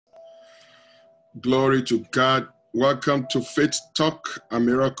Glory to God. Welcome to Faith Talk, a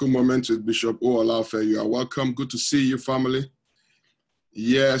miracle moment with Bishop O. Olaofe. You are welcome. Good to see you, family.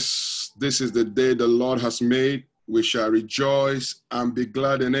 Yes, this is the day the Lord has made. We shall rejoice and be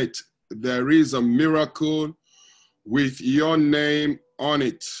glad in it. There is a miracle with your name on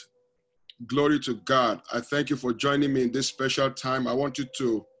it. Glory to God. I thank you for joining me in this special time. I want you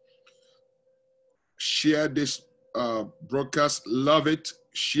to share this broadcast. Love it.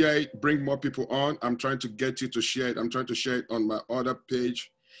 Share it. Bring more people on. I'm trying to get you to share it. I'm trying to share it on my other page.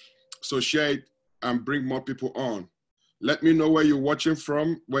 So share it and bring more people on. Let me know where you're watching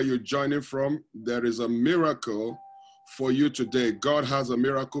from, where you're joining from. There is a miracle for you today. God has a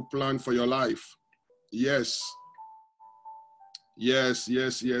miracle plan for your life. Yes. Yes,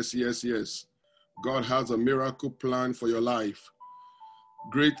 yes, yes, yes, yes. God has a miracle plan for your life.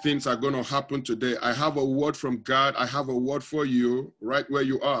 Great things are going to happen today. I have a word from God. I have a word for you right where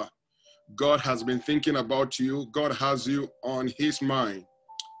you are. God has been thinking about you. God has you on his mind.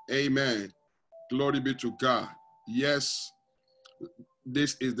 Amen. Glory be to God. Yes,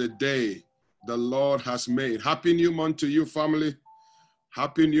 this is the day the Lord has made. Happy new month to you, family.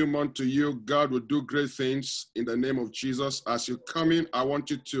 Happy new month to you. God will do great things in the name of Jesus. As you come in, I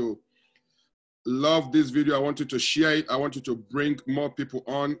want you to love this video. I want you to share it. I want you to bring more people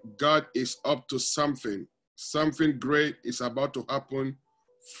on. God is up to something. Something great is about to happen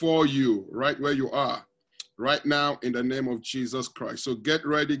for you right where you are right now in the name of Jesus Christ. So get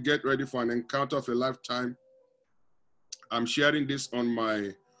ready for an encounter of a lifetime. I'm sharing this on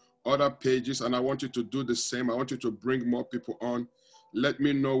my other pages and I want you to do the same. I want you to bring more people on. Let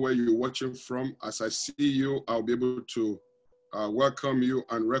me know where you're watching from. As I see you, I'll be able to welcome you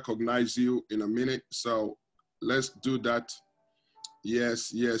and recognize you in a minute. So let's do that.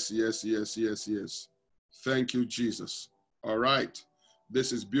 Yes, yes, yes, yes, yes, yes. Thank you, Jesus. All right.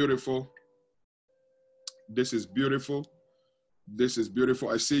 This is beautiful. This is beautiful. This is beautiful.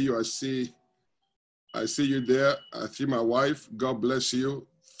 I see you. I see you there. I see my wife. God bless you.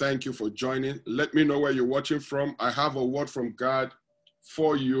 Thank you for joining. Let me know where you're watching from. I have a word from God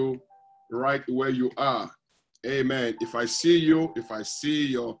for you right where you are. Amen. If I see you,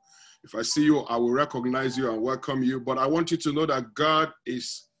 I will recognize you and welcome you. But I want you to know that God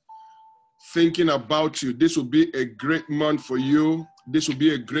is thinking about you. This will be a great month for you. This will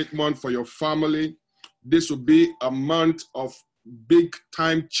be a great month for your family. This will be a month of big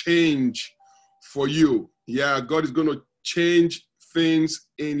time change for you. Yeah, God is going to change things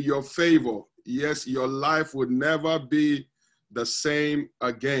in your favor. Yes, your life would never be the same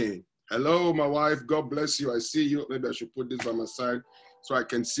again. Hello, my wife. God bless you. I see you. Maybe I should put this by my side so I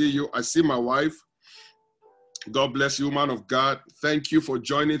can see you. I see my wife. God bless you, man of God. Thank you for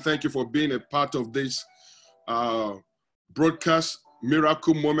joining. Thank you for being a part of this broadcast,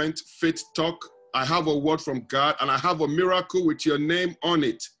 Miracle Moment, Faith Talk. I have a word from God and I have a miracle with your name on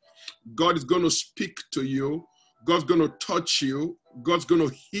it. God is going to speak to you. God's going to touch you. God's going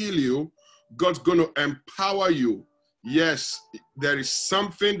to heal you. God's going to empower you. Yes, there is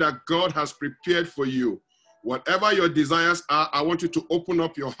something that God has prepared for you. Whatever your desires are, I want you to open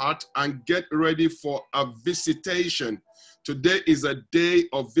up your heart and get ready for a visitation. Today is a day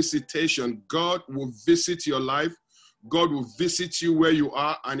of visitation. God will visit your life. God will visit you where you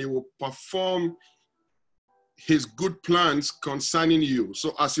are, and he will perform his good plans concerning you.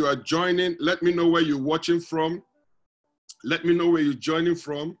 So as you are joining, let me know where you're watching from. Let me know where you're joining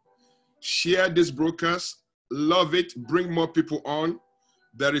from. Share this broadcast. Love it. Bring more people on.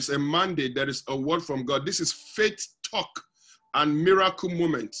 There is a mandate. There is a word from God. This is Faith Talk and Miracle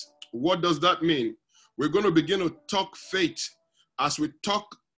Moment. What does that mean? We're going to begin to talk faith. As we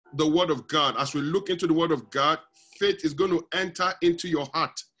talk the word of God, as we look into the word of God, faith is going to enter into your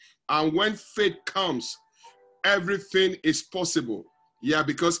heart. And when faith comes, everything is possible. Yeah,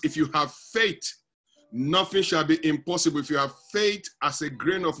 because if you have faith, nothing shall be impossible. If you have faith as a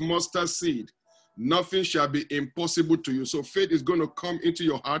grain of mustard seed, nothing shall be impossible to you. So faith is going to come into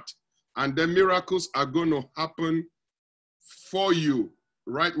your heart, and then miracles are going to happen for you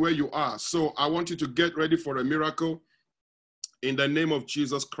right where you are. So I want you to get ready for a miracle in the name of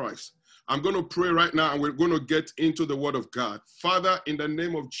Jesus Christ. I'm going to pray right now, and we're going to get into the word of God. Father, in the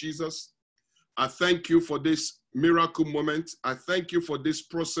name of Jesus, I thank you for this miracle moment. I thank you for this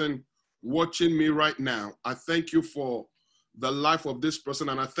person watching me right now. I thank you for the life of this person,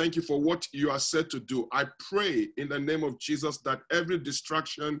 and I thank you for what you are set to do. I pray in the name of Jesus that every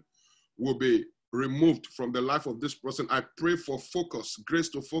distraction will be removed from the life of this person. I pray for focus, grace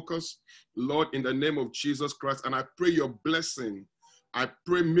to focus, Lord, in the name of Jesus Christ, and I pray your blessing. I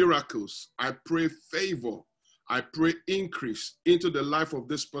pray miracles. I pray favor. I pray increase into the life of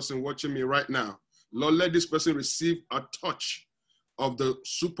this person watching me right now. Lord, let this person receive a touch of the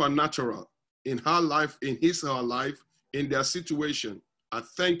supernatural in her life, in his or her life, in their situation. I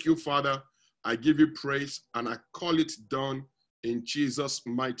thank you, Father. I give you praise, and I call it done in Jesus'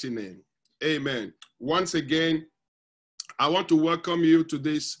 mighty name. Amen. Once again, I want to welcome you to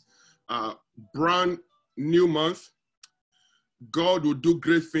this brand new month. God will do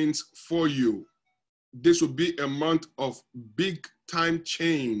great things for you. This will be a month of big time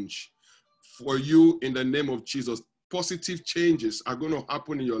change for you in the name of Jesus. Positive changes are going to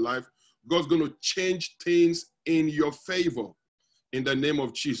happen in your life. God's going to change things in your favor in the name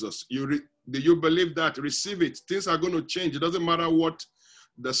of Jesus. Do you believe that? Receive it. Things are going to change. It doesn't matter what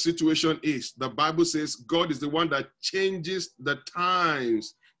the situation is. The Bible says God is the one that changes the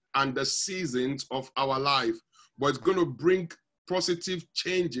times and the seasons of our life, but it's going to bring positive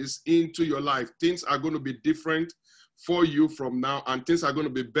changes into your life. Things are going to be different for you from now, and things are going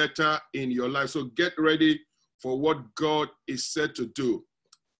to be better in your life. So get ready for what God is said to do.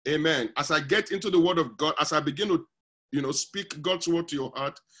 Amen. As I get into the word of God, as I begin to, speak God's word to your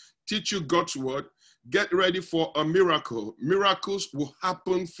heart, teach you God's word, get ready for a miracle. Miracles will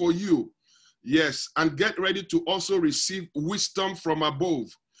happen for you. Yes. And get ready to also receive wisdom from above.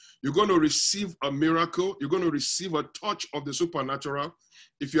 You're going to receive a miracle. You're going to receive a touch of the supernatural.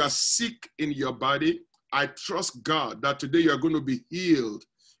 If you are sick in your body, I trust God that today you are going to be healed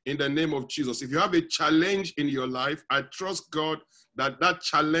in the name of Jesus. If you have a challenge in your life, I trust God that that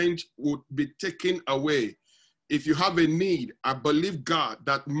challenge would be taken away. If you have a need, I believe God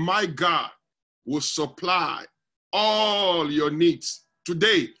that my God will supply all your needs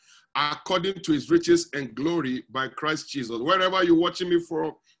today according to his riches and glory by Christ Jesus. Wherever you're watching me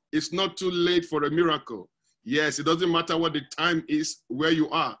from, it's not too late for a miracle. Yes, it doesn't matter what the time is, where you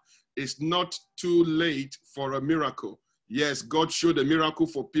are. It's not too late for a miracle. Yes, God showed a miracle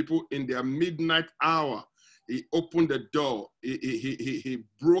for people in their midnight hour. He opened the door. He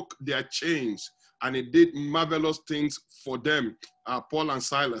broke their chains, and he did marvelous things for them, Paul and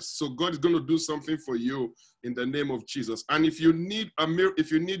Silas. So God is going to do something for you in the name of Jesus. And if you need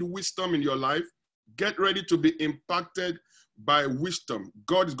wisdom in your life, get ready to be impacted by wisdom.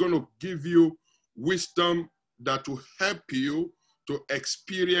 God is going to give you wisdom that will help you to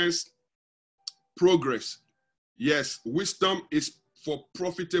experience progress. Yes, wisdom is for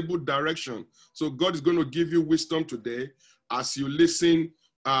profitable direction. So God is going to give you wisdom today as you listen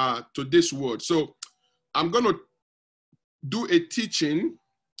to this word. So I'm going to do a teaching.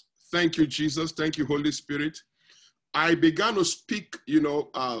 Thank you, Jesus. Thank you, Holy Spirit. I began to speak,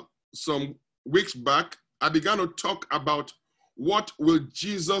 some weeks back. I began to talk about what will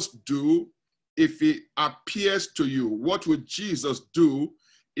Jesus do if he appears to you? What will Jesus do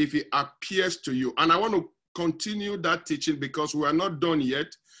if he appears to you? And I want to continue that teaching because we are not done yet.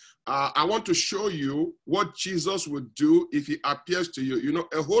 I want to show you what Jesus would do if he appears to you.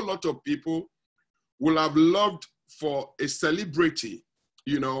 A whole lot of people will have loved for a celebrity,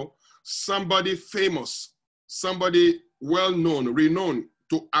 somebody famous, somebody well-known, renowned,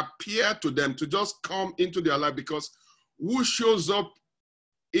 to appear to them, to just come into their life, because who shows up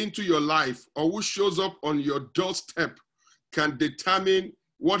into your life or who shows up on your doorstep can determine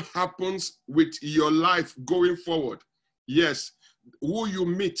what happens with your life going forward. Yes, who you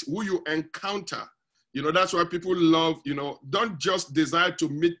meet, who you encounter, that's why people love, don't just desire to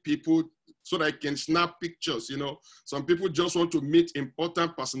meet people so that they can snap pictures, Some people just want to meet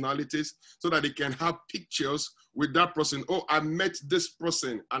important personalities so that they can have pictures with that person. Oh, I met this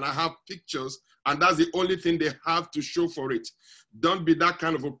person and I have pictures, and that's the only thing they have to show for it. Don't be that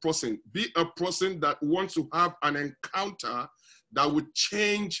kind of a person. Be a person that wants to have an encounter that would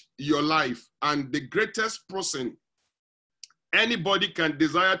change your life. And the greatest person anybody can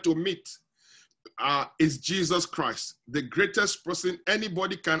desire to meet is Jesus Christ. The greatest person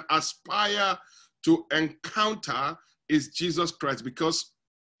anybody can aspire to encounter is Jesus Christ, because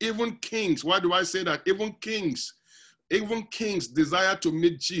even kings, why do I say that? Even kings desire to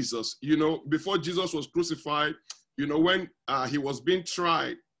meet Jesus. Before Jesus was crucified, when he was being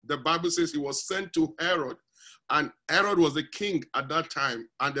tried, the Bible says he was sent to Herod, and Herod was the king at that time.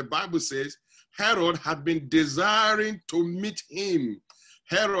 And the Bible says Herod had been desiring to meet him.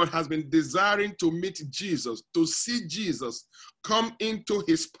 Herod has been desiring to meet Jesus, to see Jesus come into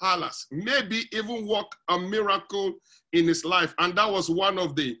his palace, maybe even work a miracle in his life. And that was one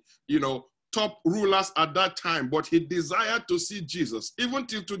of the, top rulers at that time. But he desired to see Jesus. Even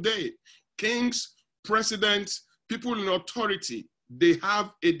till today, kings, presidents, people in authority, they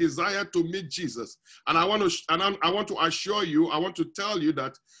have a desire to meet Jesus. And I want to assure you, I want to tell you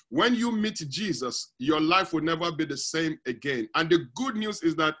that when you meet Jesus, your life will never be the same again. And the good news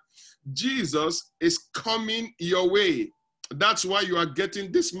is that Jesus is coming your way. That's why you are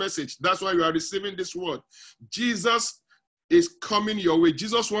getting this message. That's why you are receiving this word. Jesus is coming your way.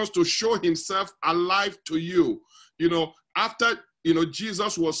 Jesus wants to show himself alive to you. After,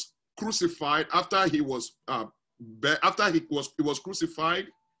 Jesus was crucified, after he was crucified,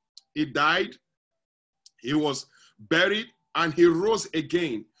 he died, he was buried, and he rose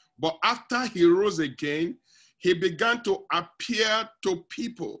again. But after he rose again, he began to appear to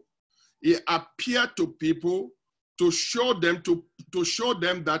people. He appeared to people to show them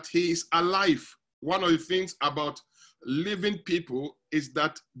that he is alive. One of the things about living people is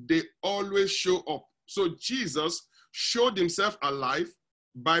that they always show up. So Jesus showed himself alive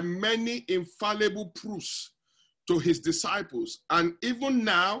by many infallible proofs to his disciples. And even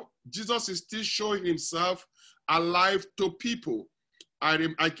now, Jesus is still showing himself alive to people. I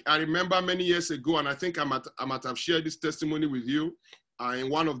remember many years ago, and I think I might have shared this testimony with you in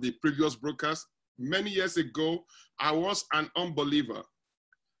one of the previous broadcasts. Many years ago, I was an unbeliever.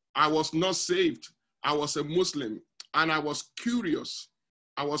 I was not saved. I was a Muslim, and I was curious.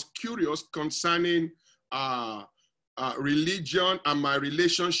 I was curious concerning religion and my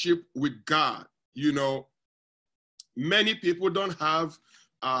relationship with God. Many people don't have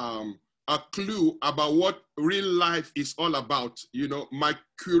a clue about what real life is all about. My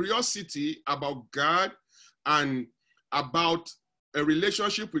curiosity about God and about a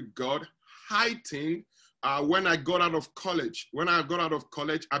relationship with God heightened when I got out of college. When I got out of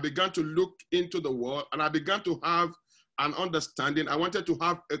college, I began to look into the world, and I began to have an understanding. I wanted to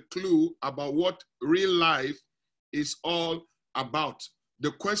have a clue about what real life is all about.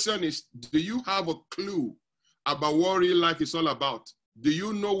 The question is, do you have a clue about what real life is all about? Do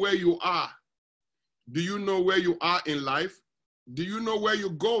you know where you are? Do you know where you are in life? Do you know where you're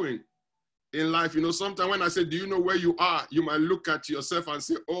going in life? Sometimes when I say, do you know where you are? You might look at yourself and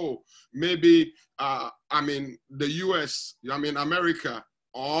say, oh, maybe I'm in the US, I'm in America,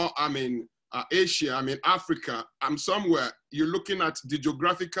 or I'm in Asia, I'm in Africa, I'm somewhere. You're looking at the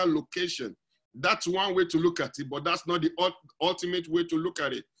geographical location. That's one way to look at it, but that's not the ultimate way to look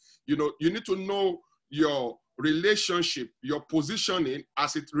at it. You need to know your relationship, your positioning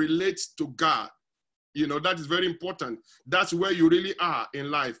as it relates to God. That is very important. That's where you really are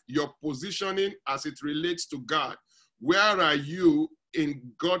in life. Your positioning as it relates to God. Where are you in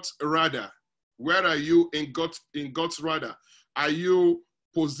God's radar? Where are you in God's radar? Are you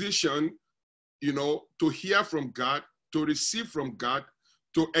positioned, to hear from God, to receive from God,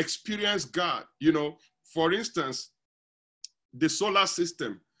 to experience God? For instance, the solar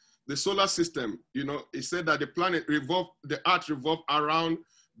system, it said that the earth revolves around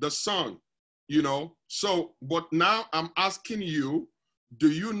the sun. But now I'm asking you, do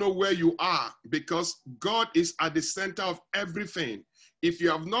you know where you are? Because God is at the center of everything. If you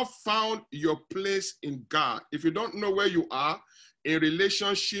have not found your place in God, if you don't know where you are in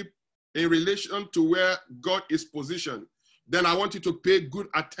relation to where God is positioned, then I want you to pay good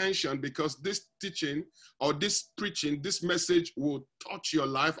attention, because this teaching or this preaching, this message will touch your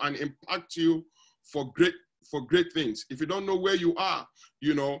life and impact you for great things. If you don't know where you are,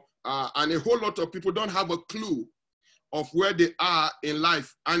 and a whole lot of people don't have a clue of where they are in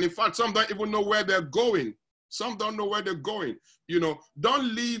life. And in fact, some don't even know where they're going. Some don't know where they're going.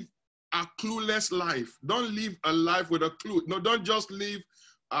 Don't live a clueless life. Don't live a life with a clue. No, don't just live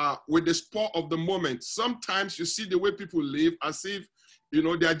with the spur of the moment. Sometimes you see the way people live as if,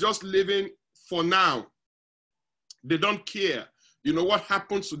 they're just living for now. They don't care, what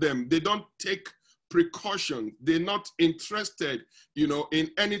happens to them. They don't take precaution. They're not interested,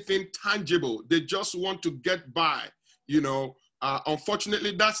 in anything tangible. They just want to get by,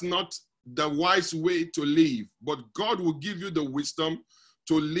 Unfortunately, that's not the wise way to live, but God will give you the wisdom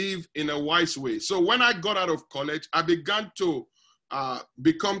to live in a wise way. So when I got out of college, I began to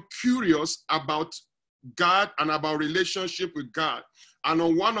become curious about God and about relationship with God. And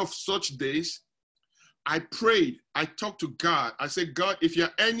on one of such days, I prayed, I talked to God. I said, God, if you're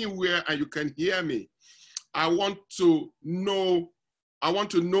anywhere and you can hear me, I want to know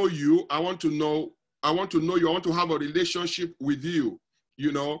you. I want to know you. I want to have a relationship with you,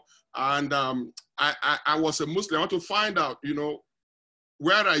 And I was a Muslim. I want to find out,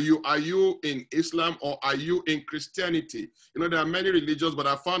 where are you? Are you in Islam or are you in Christianity? There are many religions, but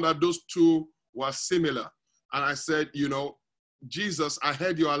I found out those two were similar. And I said, Jesus, I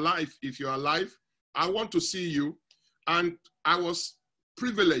heard you're alive. If you're alive, I want to see you. And I was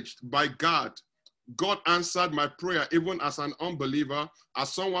privileged by God God answered my prayer, even as an unbeliever,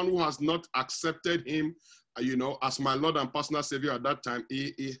 as someone who has not accepted him, as my Lord and personal Savior at that time.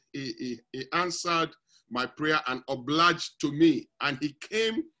 He answered my prayer and obliged to me. And he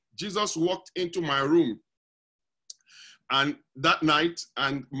came, Jesus walked into my room. And that night,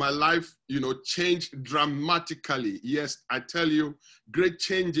 and my life, changed dramatically. Yes, I tell you, great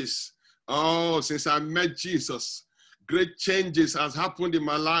changes. Oh, since I met Jesus, great changes has happened in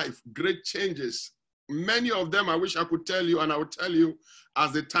my life. Great changes. Many of them I wish I could tell you, and I will tell you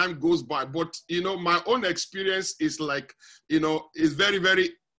as the time goes by. But, my own experience is like, is very,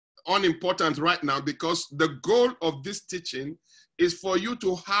 very unimportant right now, because the goal of this teaching is for you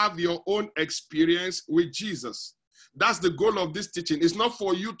to have your own experience with Jesus. That's the goal of this teaching. It's not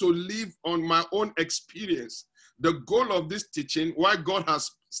for you to live on my own experience. The goal of this teaching, why God has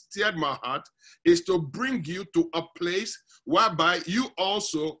steered my heart, is to bring you to a place whereby you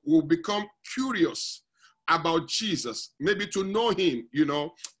also will become curious about Jesus, maybe to know him,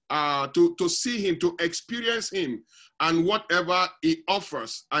 to see him, to experience him, and whatever he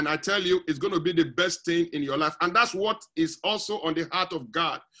offers. And I tell you, it's going to be the best thing in your life. And that's what is also on the heart of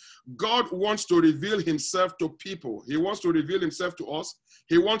God. God wants to reveal himself to people. He wants to reveal himself to us.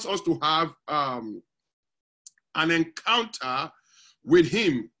 He wants us to have an encounter with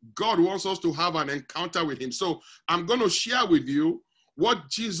him. God wants us to have an encounter with him. So I'm going to share with you what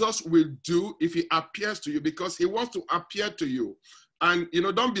Jesus will do if he appears to you, because he wants to appear to you. And,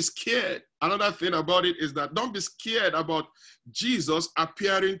 don't be scared. Another thing about it is that don't be scared about Jesus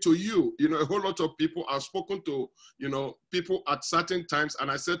appearing to you. A whole lot of people, I've spoken to, people at certain times, and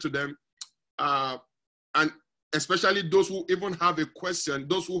I said to them, and especially those who even have a question,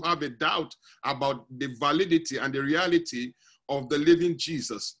 those who have a doubt about the validity and the reality of the living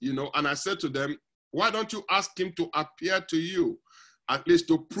Jesus, and I said to them, why don't you ask him to appear to you, at least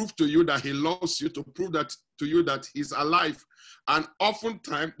to prove to you that he loves you, to prove that to you that he's alive. And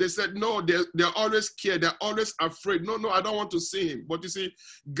oftentimes they said, no, they're always scared. They're always afraid. No, I don't want to see him. But you see,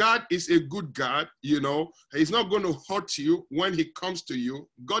 God is a good God, He's not going to hurt you when he comes to you.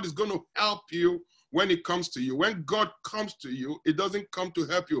 God is going to help you when it comes to you. When God comes to you, it doesn't come to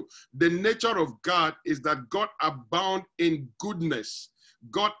help you. The nature of God is that God abounds in goodness.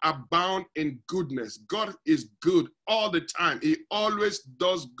 God abound in goodness. God is good all the time. He always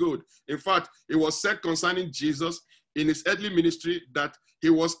does good. In fact, it was said concerning Jesus in his earthly ministry that he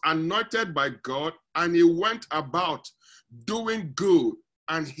was anointed by God and he went about doing good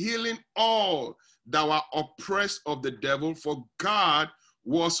and healing all that were oppressed of the devil, for God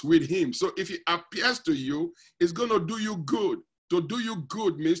was with him. So if he appears to you, it's going to do you good. To do you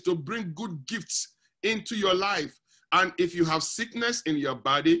good means to bring good gifts into your life. And if you have sickness in your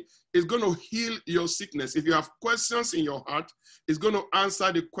body, it's going to heal your sickness. If you have questions in your heart, it's going to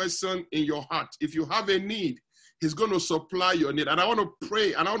answer the question in your heart. If you have a need, he's going to supply your need. And I want to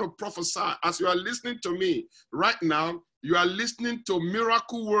pray and I want to prophesy as you are listening to me right now. You are listening to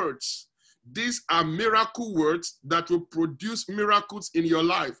miracle words. These are miracle words that will produce miracles in your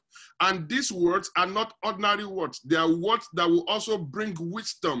life. And these words are not ordinary words. They are words that will also bring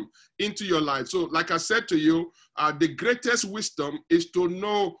wisdom into your life. So like I said to you, the greatest wisdom is to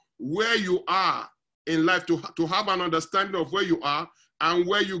know where you are in life, to have an understanding of where you are and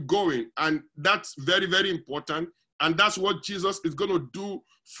where you're going. And that's very, very important. And that's what Jesus is going to do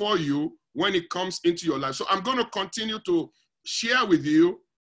for you when it comes into your life. So I'm going to continue to share with you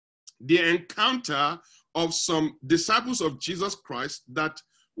the encounter of some disciples of Jesus Christ that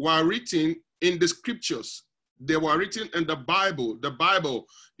were written in the scriptures. They were written in the Bible. The Bible,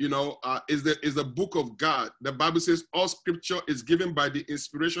 is the book of God. The Bible says all scripture is given by the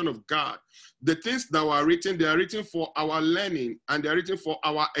inspiration of God. The things that were written, they are written for our learning and they are written for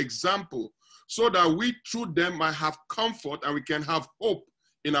our example, so that we through them might have comfort and we can have hope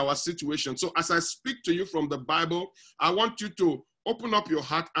in our situation. So as I speak to you from the Bible, I want you to open up your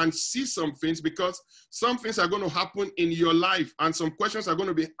heart and see some things, because some things are going to happen in your life and some questions are going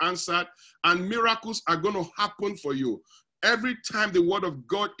to be answered and miracles are going to happen for you. Every time the word of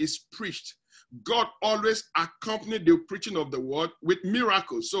God is preached, God always accompanied the preaching of the word with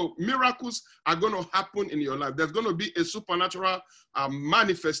miracles. So miracles are going to happen in your life. There's going to be a supernatural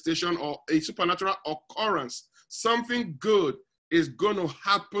manifestation or a supernatural occurrence. Something good is going to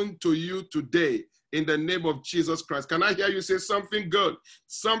happen to you today in the name of Jesus Christ. Can I hear you say something good?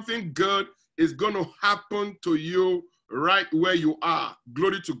 Something good is going to happen to you right where you are.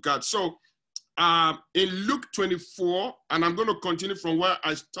 Glory to God. So in Luke 24, and I'm going to continue from where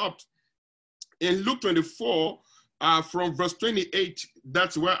I stopped. In Luke 24, from verse 28,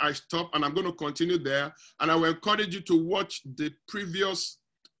 that's where I stopped, and I'm going to continue there. And I will encourage you to watch the previous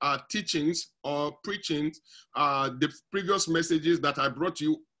teachings or preachings, the previous messages that I brought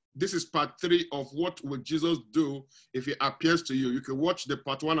you, this is part 3 of what will Jesus do if he appears to you. You can watch the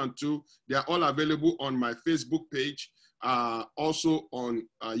part 1 and 2. They are all available on my Facebook page, also on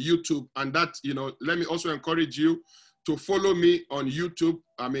YouTube. And that, let me also encourage you to follow me on YouTube.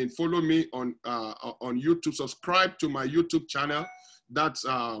 Follow me on YouTube. Subscribe to my YouTube channel. That's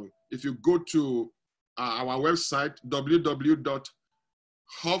if you go to our website,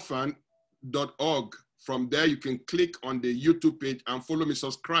 www.hoffan.org. From there, you can click on the YouTube page and follow me.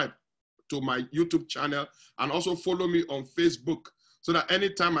 Subscribe to my YouTube channel and also follow me on Facebook so that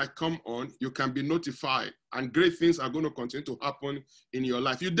anytime I come on, you can be notified and great things are going to continue to happen in your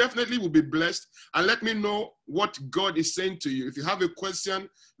life. You definitely will be blessed, and let me know what God is saying to you. If you have a question,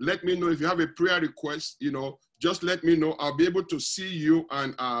 let me know. If you have a prayer request, just let me know. I'll be able to see you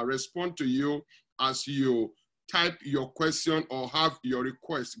and respond to you as you type your question or have your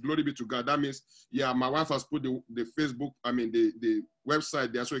request. Glory be to God. That means, my wife has put the Facebook, the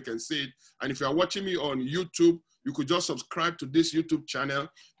website there so you can see it. And if you are watching me on YouTube, you could just subscribe to this YouTube channel.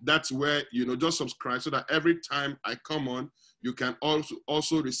 That's where, just subscribe so that every time I come on, you can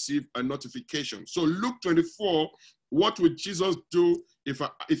also receive a notification. So Luke 24, what would Jesus do if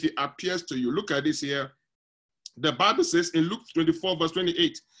he appears to you? Look at this here. The Bible says in Luke 24, verse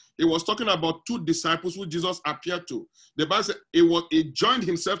 28, it was talking about 2 disciples who Jesus appeared to. The Bible said he joined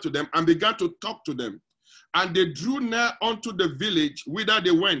himself to them and began to talk to them. And they drew near unto the village whither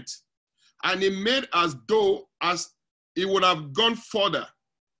they went. And he made as though as he would have gone further.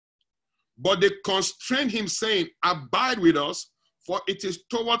 But they constrained him, saying, Abide with us, for it is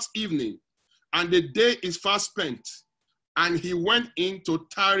towards evening, and the day is fast spent. And he went in to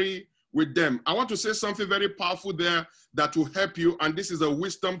tarry with them. I want to say something very powerful there that will help you, and this is a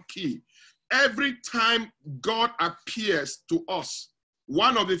wisdom key. Every time God appears to us,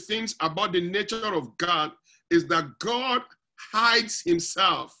 one of the things about the nature of God is that God hides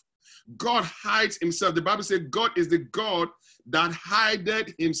himself. God hides himself. The Bible says God is the God that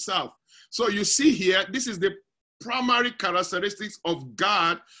hideth himself. So you see here, this is the primary characteristics of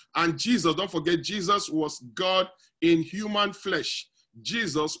God and Jesus. Don't forget, Jesus was God in human flesh.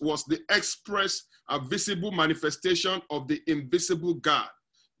 Jesus was the express, visible manifestation of the invisible God.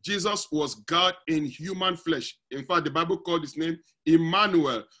 Jesus was God in human flesh. In fact, the Bible called his name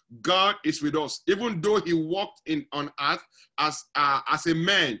Emmanuel. God is with us. Even though he walked on earth as a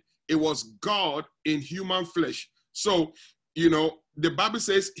man, it was God in human flesh. So, the Bible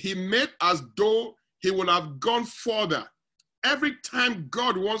says he made as though he would have gone further. Every time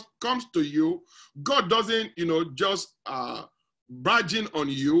God comes to you, God doesn't, just barging on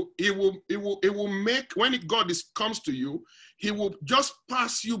you. It will make, when God comes to you, he will just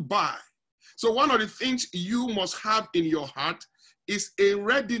pass you by. So one of the things you must have in your heart is a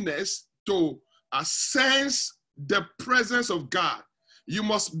readiness to sense the presence of God. You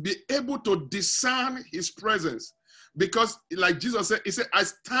must be able to discern his presence, because like Jesus said, he said, I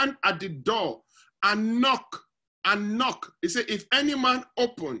stand at the door and knock. He said, if any man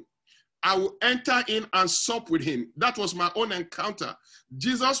open, I will enter in and sup with him. That was my own encounter.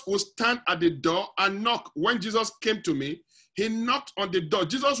 Jesus would stand at the door and knock. When Jesus came to me, he knocked on the door.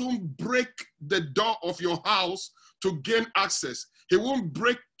 Jesus won't break the door of your house to gain access. He won't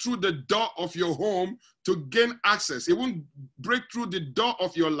break through the door of your home to gain access. He won't break through the door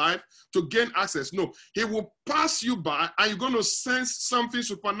of your life to gain access. No, he will pass you by and you're going to sense something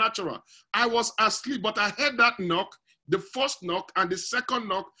supernatural. I was asleep, but I heard that knock, the first knock and the second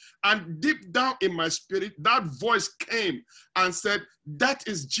knock, and deep down in my spirit, that voice came and said, that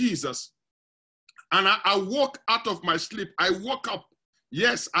is Jesus. And I woke out of my sleep. I woke up.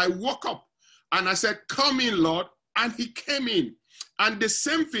 Yes, I woke up. And I said, come in, Lord. And he came in. And the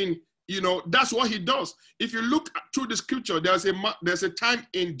same thing, that's what he does. If you look through the scripture, there's a time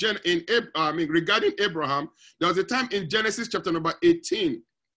regarding Abraham, there was a time in Genesis chapter number 18.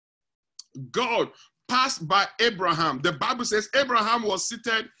 God passed by Abraham. The Bible says Abraham was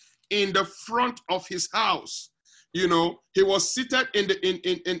seated in the front of his house. He was seated in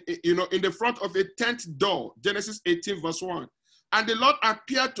the front of a tent door. Genesis 18 verse 1. And the Lord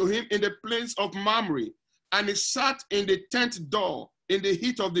appeared to him in the plains of Mamre. And he sat in the tent door in the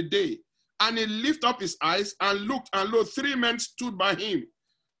heat of the day. And he lifted up his eyes and looked, and lo, 3 men stood by him.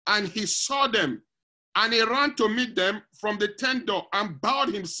 And he saw them. And he ran to meet them from the tent door and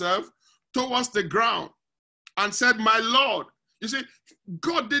bowed himself towards the ground and said, my Lord. You see,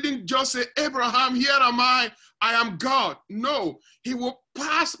 God didn't just say, Abraham, here am I am God. No, he will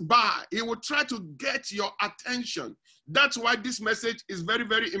pass by. He will try to get your attention. That's why this message is very,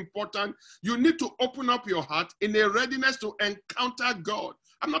 very important. You need to open up your heart in a readiness to encounter God.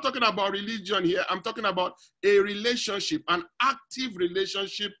 I'm not talking about religion here. I'm talking about a relationship, an active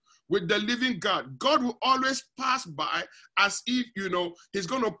relationship with the living God. God will always pass by as if, he's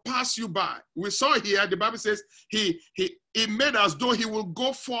going to pass you by. We saw here, the Bible says he made as though he will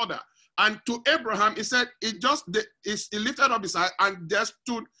go further. And to Abraham, he said, he lifted up his eye, and there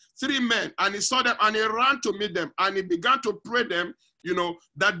stood 3 men, and he saw them, and he ran to meet them, and he began to pray them,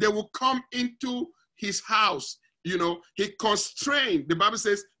 that they will come into his house. He constrained, the Bible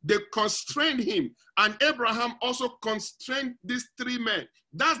says, they constrained him. And Abraham also constrained these 3 men.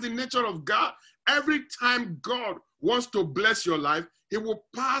 That's the nature of God. Every time God wants to bless your life, he will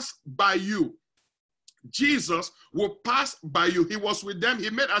pass by you. Jesus will pass by you. He was with them. He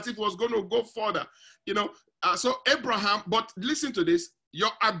made as if he was going to go further. So Abraham, but listen to this,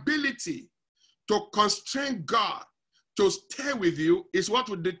 your ability to constrain God to stay with you is what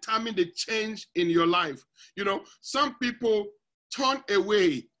will determine the change in your life. Some people turn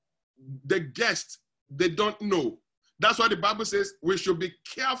away the guest they don't know. That's why the Bible says we should be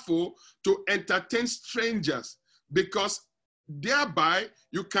careful to entertain strangers, because thereby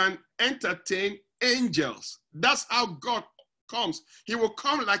you can entertain angels. That's how God comes. He will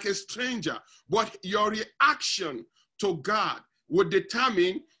come like a stranger, but your reaction to God will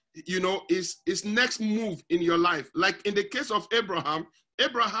determine, his next move in your life. Like in the case of Abraham,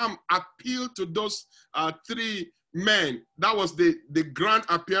 Abraham appealed to those 3 men. That was the grand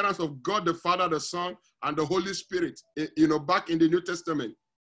appearance of God the Father, the Son, and the Holy Spirit, back in the New Testament,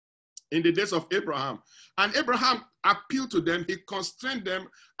 in the days of Abraham. And Abraham appealed to them, he constrained them,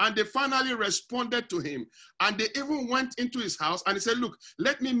 and they finally responded to him. And they even went into his house, and he said, look,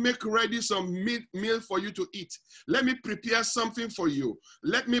 let me make ready some meal for you to eat. Let me prepare something for you.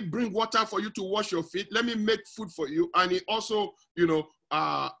 Let me bring water for you to wash your feet. Let me make food for you. And he also,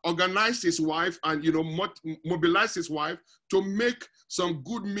 organized his wife and, mobilized his wife to make some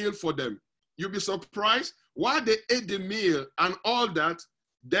good meal for them. You'll be surprised. While they ate the meal and all that,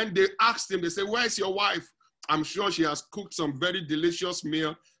 then they asked him, they said, where's your wife? I'm sure she has cooked some very delicious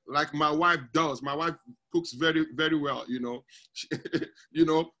meal like my wife does. My wife cooks very, very well,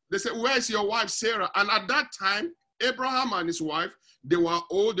 They said, where's your wife, Sarah? And at that time, Abraham and his wife, they were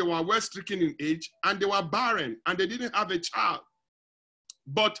old, they were well stricken in age, and they were barren, and they didn't have a child.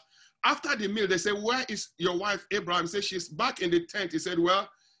 But after the meal, they said, where is your wife, Abraham? He said, she's back in the tent. He said, well,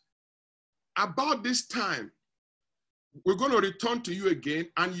 about this time, we're going to return to you again,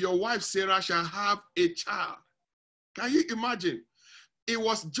 and your wife, Sarah, shall have a child. Can you imagine? It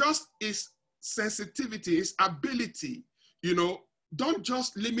was just his sensitivity, his ability. Don't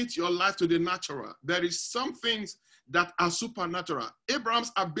just limit your life to the natural. There is some things that are supernatural.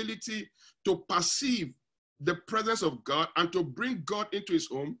 Abraham's ability to perceive the presence of God and to bring God into his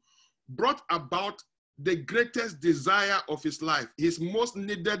home brought about the greatest desire of his life. His most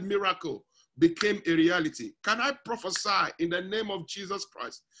needed miracle became a reality. Can I prophesy in the name of Jesus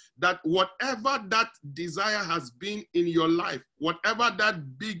Christ that whatever that desire has been in your life, whatever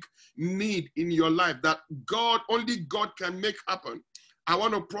that big need in your life that only God can make happen, I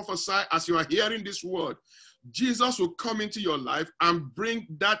want to prophesy as you are hearing this word, Jesus will come into your life and bring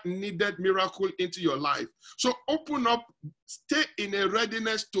that needed miracle into your life. So open up, stay in a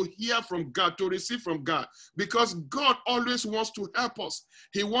readiness to hear from God, to receive from God, because God always wants to help us.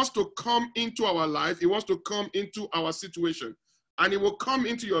 He wants to come into our life. He wants to come into our situation. And he will come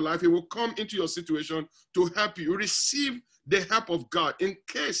into your life. He will come into your situation to help you. Receive the help of God. In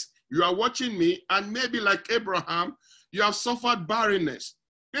case you are watching me and maybe like Abraham, you have suffered barrenness.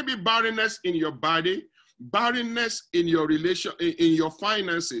 Maybe barrenness in your body, barrenness in your in your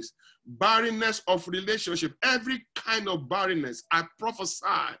finances, barrenness of relationship, every kind of barrenness. I prophesy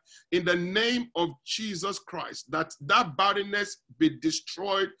in the name of Jesus Christ that barrenness be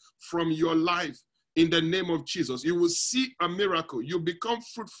destroyed from your life in the name of Jesus. You will see a miracle. You become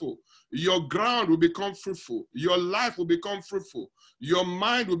fruitful. Your ground will become fruitful. Your life will become fruitful. Your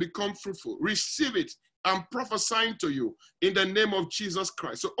mind will become fruitful. Receive it. I'm prophesying to you in the name of Jesus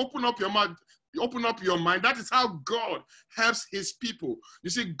Christ. So open up your mouth. Open up your mind. That is how God helps his people. You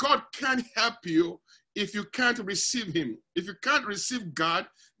see, God can't help you if you can't receive him. If you can't receive God,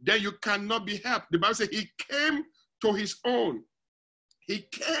 then you cannot be helped. The Bible says he came to his own. He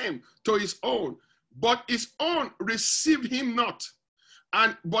came to his own, but his own received him not.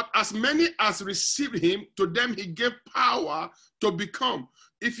 But as many as received him, to them he gave power to become.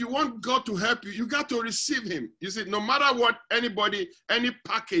 If you want God to help you, you got to receive him. You see, no matter what anybody, any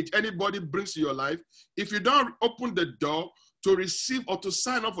package anybody brings to your life, if you don't open the door to receive or to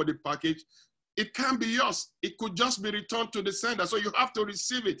sign up for the package, it can't be yours. It could just be returned to the sender. So you have to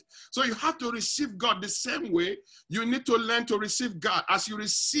receive it. So you have to receive God the same way you need to learn to receive God. As you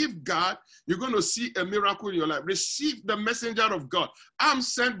receive God, you're going to see a miracle in your life. Receive the messenger of God. I'm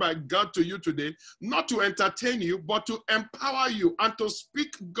sent by God to you today, not to entertain you, but to empower you and to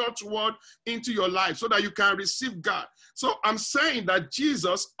speak God's word into your life so that you can receive God. So I'm saying that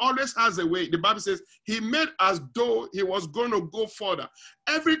Jesus always has a way. The Bible says he made as though he was going to go further.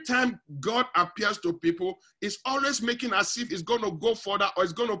 Every time God appears to people, it's always making as if it's going to go further or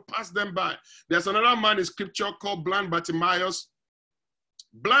it's going to pass them by. There's another man in scripture called blind Bartimaeus.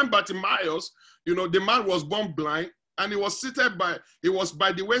 Blind Bartimaeus, the man was born blind and he was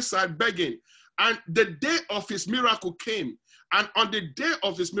by the wayside begging. And the day of his miracle came. And on the day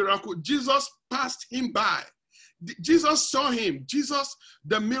of his miracle, Jesus passed him by. Jesus saw him. Jesus,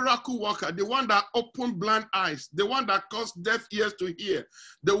 the miracle worker, the one that opened blind eyes, the one that caused deaf ears to hear,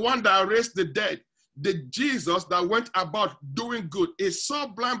 the one that raised the dead, the Jesus that went about doing good. He saw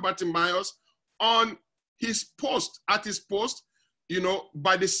blind Bartimaeus on his post, by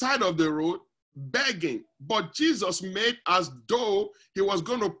the side of the road, begging. But Jesus made as though he was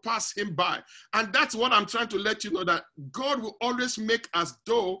going to pass him by. And that's what I'm trying to let you know, that God will always make as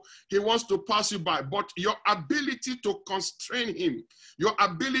though he wants to pass you by. But your ability to constrain him, your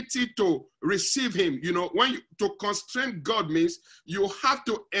ability to receive him, to constrain God means you have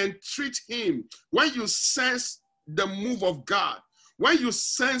to entreat him. When you sense the move of God, when you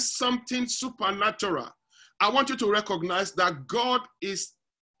sense something supernatural, I want you to recognize that God is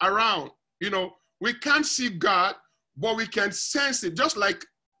around. We can't see God, but we can sense it, just like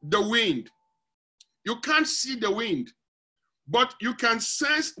the wind. You can't see the wind, but you can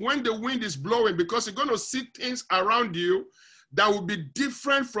sense when the wind is blowing, because you're going to see things around you that will be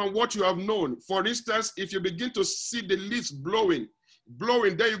different from what you have known. For instance, if you begin to see the leaves blowing,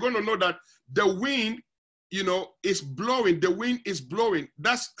 then you're going to know that the wind is blowing. The wind is blowing.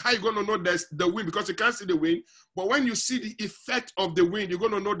 That's how you're going to know there's the wind, because you can't see the wind. But when you see the effect of the wind, you're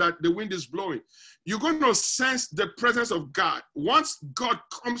going to know that the wind is blowing. You're going to sense the presence of God. Once God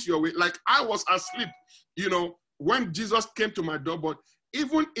comes your way, like I was asleep, when Jesus came to my door, but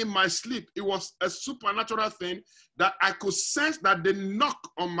even in my sleep, it was a supernatural thing that I could sense that they knocked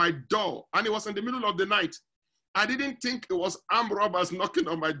on my door, and it was in the middle of the night. I didn't think it was armed robbers knocking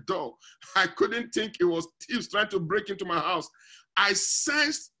on my door. I couldn't think it was thieves trying to break into my house. I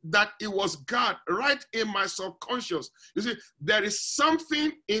sensed that it was God right in my subconscious. You see, there is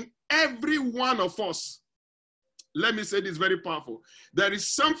something in every one of us. Let me say this very powerful. There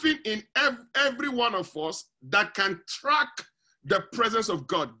is something in every one of us that can track the presence of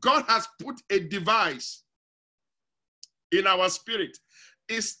God. God has put a device in our spirit.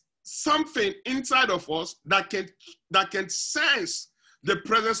 It's something inside of us that can sense the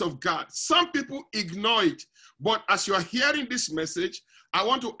presence of God. Some people ignore it, but as you are hearing this message, I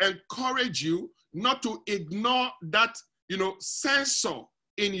want to encourage you not to ignore that, sensor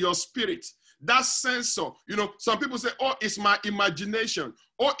in your spirit. That sensor, some people say, oh, it's my imagination,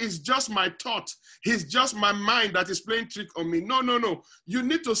 or it's just my thought. It's just my mind that is playing trick on me. No. You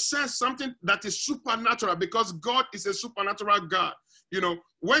need to sense something that is supernatural, because God is a supernatural God.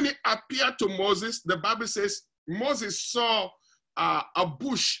 When he appeared to Moses, the Bible says Moses saw a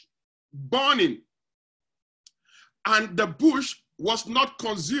bush burning, and the bush was not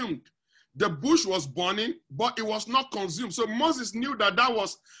consumed. The bush was burning, but it was not consumed. So Moses knew that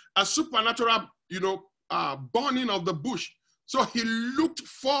was a supernatural, burning of the bush. So he looked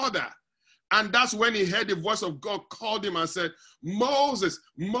further, and that's when he heard the voice of God called him and said, Moses,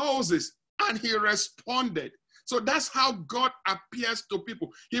 Moses, and he responded. So that's how God appears to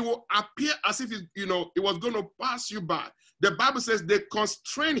people. He will appear as if, it was going to pass you by. The Bible says they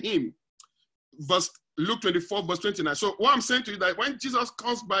constrain him. Luke 24, verse 29. So what I'm saying to you is that when Jesus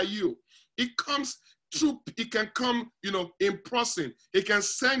comes by you, he comes through, he can come, in person. He can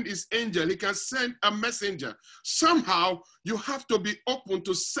send his angel. He can send a messenger. Somehow you have to be open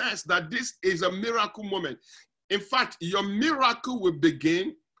to sense that this is a miracle moment. In fact, your miracle will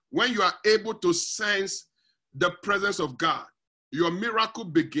begin when you are able to sense the presence of God. Your miracle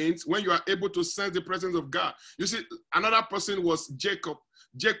begins when you are able to sense the presence of God. You see, another person was Jacob.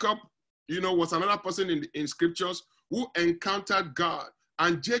 Jacob, was another person in scriptures who encountered God.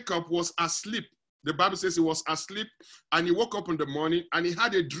 And Jacob was asleep. The Bible says he was asleep, and he woke up in the morning and he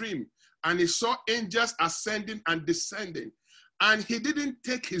had a dream, and he saw angels ascending and descending. And he didn't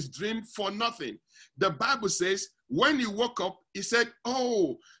take his dream for nothing. The Bible says when he woke up, he said,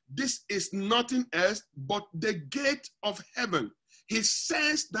 oh, this is nothing else but the gate of heaven. he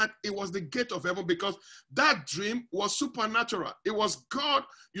sensed that it was the gate of heaven because that dream was supernatural. It was God,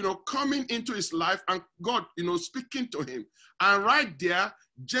 coming into his life and God, speaking to him. And right there,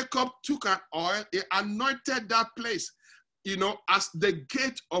 Jacob took an oil, he anointed that place, as the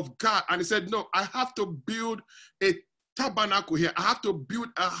gate of God. And he said, no, I have to build a tabernacle here. I have to build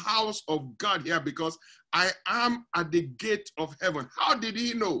a house of God here because I am at the gate of heaven. How did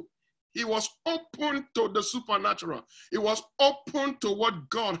he know? He was open to the supernatural. He was open to what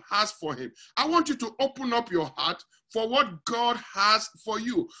God has for him. I want you to open up your heart for what God has for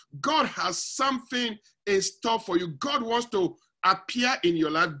you. God has something in store for you. God wants to appear in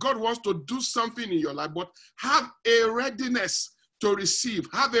your life. God wants to do something in your life, but have a readiness to receive.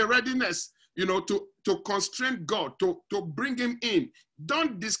 Have a readiness, to constrain God, to bring him in.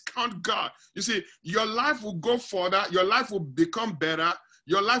 Don't discount God. You see, your life will go further. Your life will become better.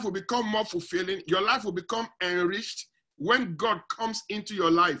 Your life will become more fulfilling. Your life will become enriched when God comes into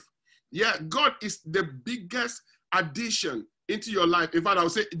your life. Yeah, God is the biggest addition into your life. In fact, I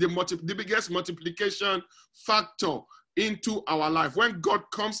would say the biggest multiplication factor into our life. When God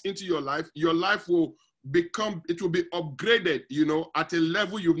comes into your life will become, it will be upgraded, at a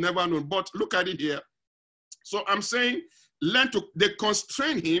level you've never known. But look at it here. So I'm saying, they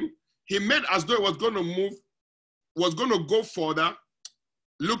constrained him. He made as though he was going to move, was going to go further.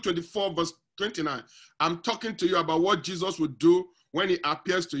 Luke 24, verse 29. I'm talking to you about what Jesus would do when he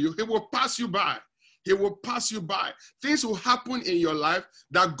appears to you. He will pass you by. He will pass you by. Things will happen in your life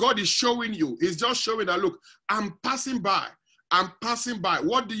that God is showing you. He's just showing that, look, I'm passing by. I'm passing by.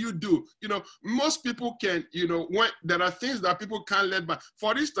 What do you do? Most people can, when there are things that people can't let by.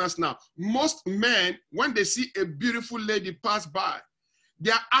 For instance, now, most men, when they see a beautiful lady pass by,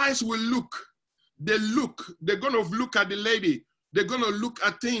 their eyes will look. They're going to look at the lady. They're going to look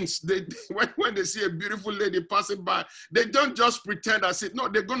at things. When they see a beautiful lady passing by, they don't just pretend as it. No,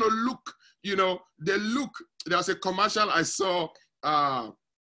 they're going to look, they look. There's a commercial I saw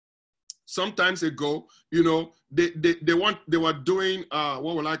sometimes ago, they were doing,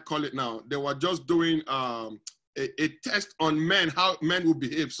 what will I call it now? They were just doing a test on men, how men will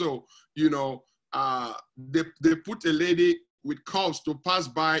behave. So, they put a lady with curves to pass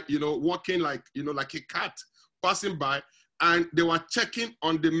by, walking like a cat passing by. And they were checking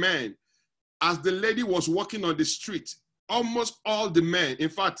on the men. As the lady was walking on the street, almost all the men, in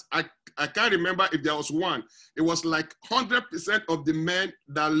fact, I can't remember if there was one. It was like 100% of the men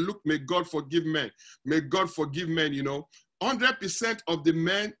that looked, may God forgive men. May God forgive men, 100% of the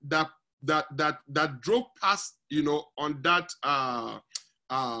men that drove past, on that,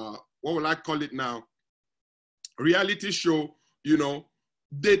 what will I call it now? Reality show,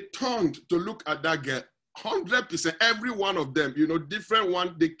 they turned to look at that girl. 100%, every one of them, different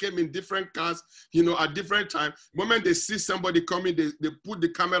one, they came in different cars, at different time. The moment they see somebody coming, they put the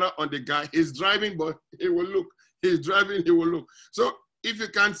camera on the guy. He's driving, but he will look. He's driving, he will look. So if you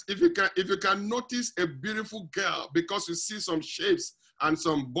can notice a beautiful girl because you see some shapes and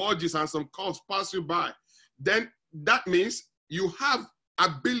some bulges and some curves pass you by, then that means you have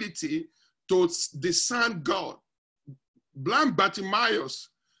ability to discern God. Blind Bartimaeus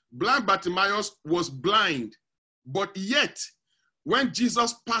was blind, but yet when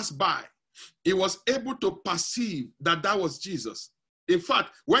Jesus passed by, he was able to perceive that was Jesus. In fact,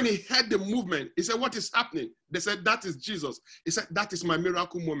 when he heard the movement, he said, what is happening? They said, that is Jesus. He said, that is my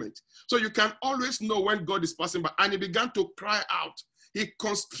miracle moment. So you can always know when God is passing by. And he began to cry out. He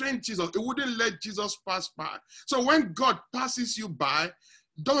constrained Jesus. He wouldn't let Jesus pass by. So when God passes you by,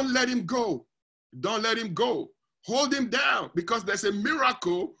 don't let him go. Don't let him go. Hold him down, because there's a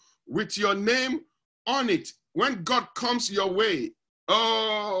miracle with your name on it. When God comes your way,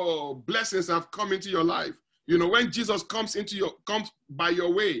 oh, blessings have come into your life. When Jesus comes by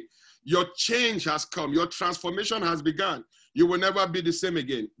your way, your change has come. Your transformation has begun. You will never be the same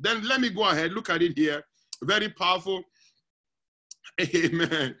again. Then let me go ahead. Look at it here. Very powerful.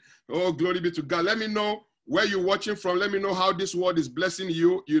 Amen. Oh, glory be to God. Let me know where you're watching from. Let me know how this word is blessing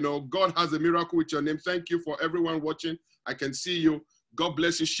you. God has a miracle with your name. Thank you for everyone watching. I can see you. God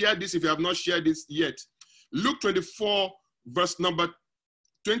bless you. Share this if you have not shared this yet. Luke 24, verse number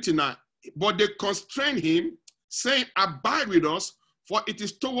 29. But they constrained him, saying, abide with us, for it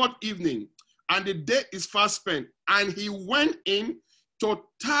is toward evening, and the day is fast spent. And he went in to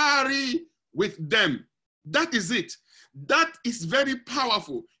tarry with them. That is it. That is very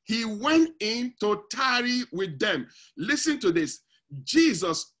powerful. He went in to tarry with them. Listen to this.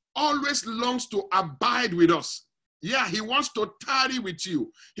 Jesus always longs to abide with us. Yeah, he wants to tarry with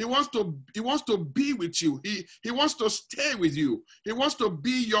you. He wants to be with you. He wants to stay with you. He wants to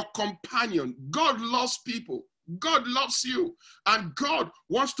be your companion. God loves people. God loves you, and God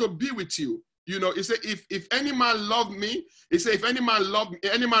wants to be with you. You know, he said, if any man love me, he said, if any man love me,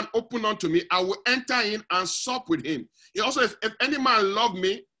 any man open unto me, I will enter in and sup with him. He also says, if any man love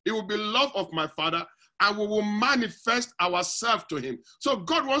me, it will be love of my Father, and we will manifest ourselves to him. So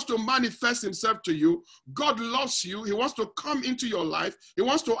God wants to manifest himself to you. God loves you. He wants to come into your life. He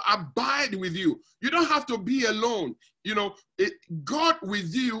wants to abide with you. You don't have to be alone. You know, God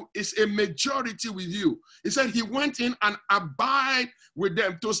with you is a majority with you. He said he went in and abide with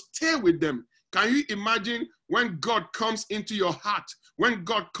them, to stay with them. Can you imagine when God comes into your heart, when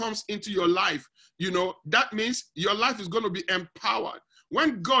God comes into your life? You know, that means your life is going to be empowered.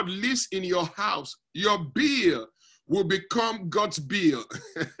 When God lives in your house, your bill will become God's bill.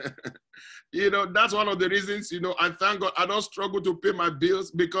 You know, that's one of the reasons, you know, I thank God I don't struggle to pay my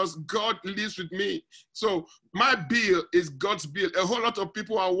bills, because God lives with me. So my bill is God's bill. A whole lot of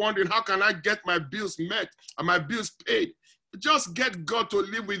people are wondering, how can I get my bills met and my bills paid? Just get God to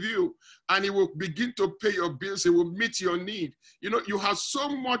live with you, and he will begin to pay your bills. He will meet your need. You know, you have so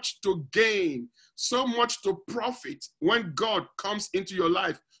much to gain, so much to profit when God comes into your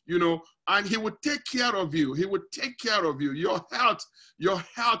life, you know, and he will take care of you. He will take care of you. Your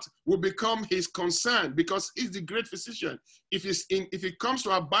health will become his concern, because he's the great physician. If he comes to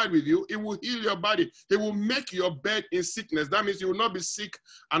abide with you, he will heal your body. He will make your bed in sickness. That means you will not be sick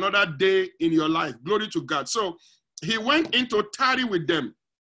another day in your life. Glory to God. So he went in to tarry with them.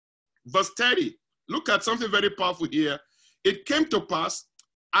 Verse 30, look at something very powerful here. It came to pass,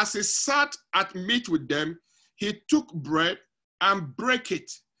 as he sat at meat with them, he took bread and brake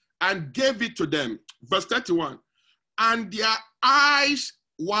it and gave it to them. Verse 31, and their eyes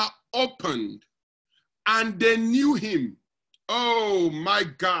were opened and they knew him. Oh my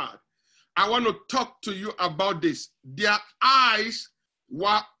God. I want to talk to you about this. Their eyes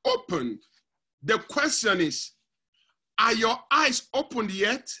were opened. The question is, are your eyes opened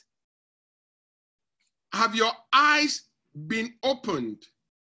yet? Have your eyes been opened?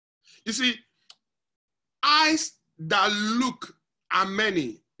 You see, eyes that look are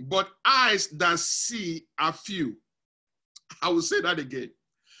many, but eyes that see are few. I will say that again.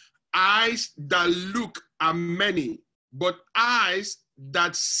 Eyes that look are many, but eyes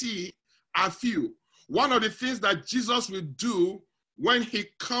that see are few. One of the things that Jesus will do when he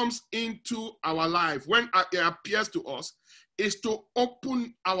comes into our life, when he appears to us, is to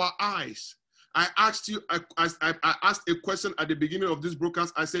open our eyes. I asked a question at the beginning of this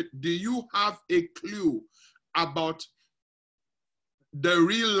broadcast. I said, do you have a clue about the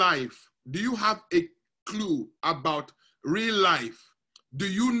real life? Do you have a clue about real life? Do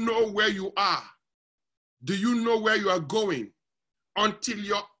you know where you are? Do you know where you are going? Until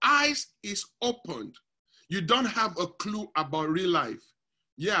your eyes is opened, you don't have a clue about real life.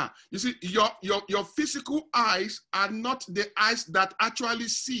 Yeah, you see, your physical eyes are not the eyes that actually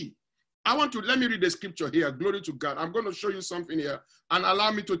see. Let me read the scripture here. Glory to God. I'm going to show you something here and allow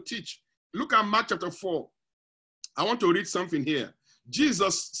me to teach. Look at Mark chapter 4. I want to read something here.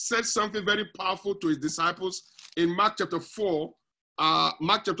 Jesus said something very powerful to his disciples in Mark chapter 4,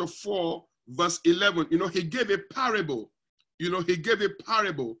 verse 11. You know, he gave a parable. And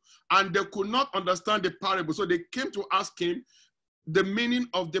they could not understand the parable. So they came to ask him the meaning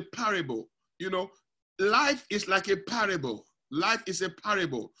of the parable. You know, life is like a parable. Life is a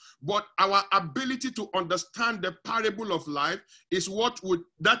parable, but our ability to understand the parable of life is where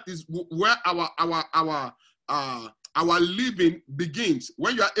our living begins.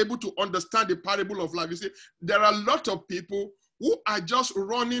 When you are able to understand the parable of life, you see, there are a lot of people who are just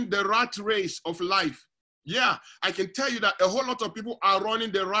running the rat race of life. Yeah, I can tell you that a whole lot of people are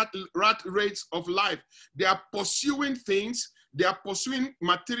running the rat race of life. They are pursuing things. They are pursuing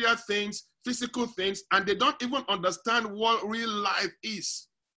material things, physical things, and they don't even understand what real life is.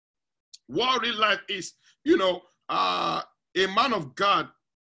 What real life is. You know, a man of God,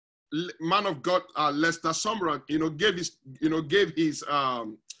 Lester Sumrall,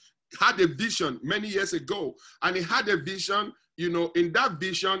 had a vision many years ago, and he had a vision. You know, in that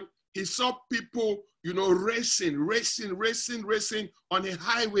vision, he saw people, you know, racing on a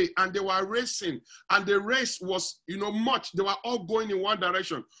highway, and they were racing, and the race was, you know, they were all going in one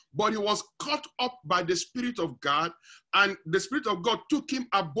direction, but he was caught up by the Spirit of God, and the Spirit of God took him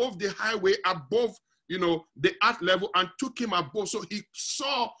above the highway, above, you know, the earth level, and took him above. So he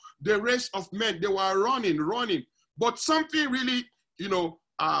saw the race of men. They were running, but something really, you know,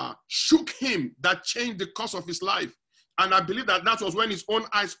 shook him that changed the course of his life. And I believe that was when his own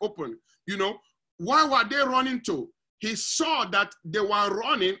eyes opened. You know, why were they running to? He saw that they were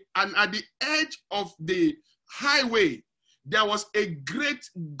running, and at the edge of the highway, there was a great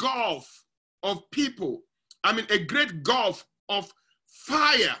gulf of people. I mean, a great gulf of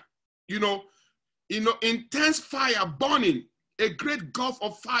fire, intense fire burning. A great gulf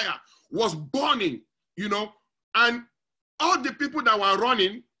of fire was burning, and all the people that were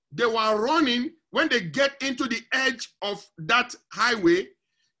running, they were running. When they get into the edge of that highway,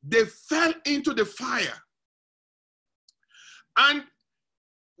 they fell into the fire. And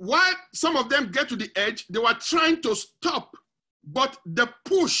while some of them get to the edge, they were trying to stop, but the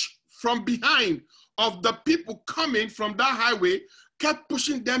push from behind of the people coming from that highway kept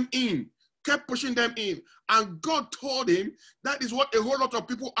pushing them in. And God told him that is what a whole lot of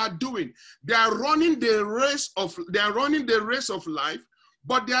people are doing. They are running the race of life,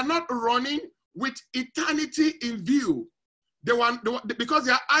 but they are not running with eternity in view. Because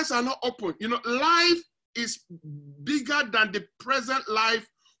their eyes are not open. Life is bigger than the present life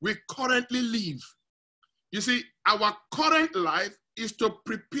we currently live. You see, our current life is to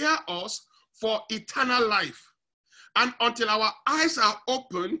prepare us for eternal life. And until our eyes are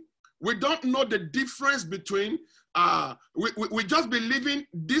open, we don't know the difference between, we just be living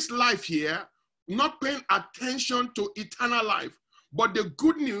this life here, not paying attention to eternal life. But the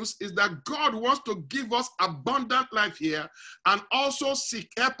good news is that God wants to give us abundant life here and also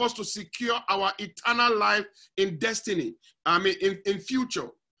help us to secure our eternal life in destiny, in future,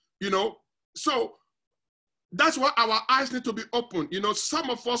 So that's why our eyes need to be open. Some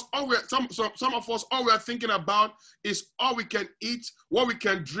of us, all we're thinking about is all we can eat, what we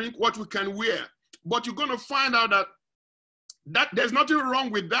can drink, what we can wear. But you're going to find out that there's nothing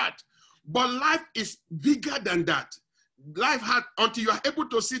wrong with that. But life is bigger than that. Life until you are able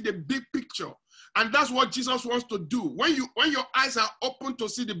to see the big picture. And that's what Jesus wants to do. When your eyes are open to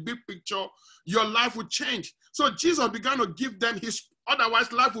see the big picture, your life will change. So Jesus began to give them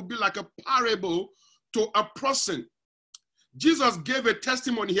otherwise life would be like a parable to a person. Jesus gave a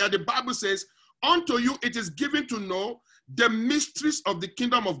testimony here. The Bible says, unto you it is given to know the mysteries of the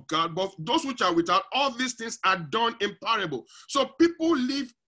kingdom of God, but those which are without, all these things are done in parable. So people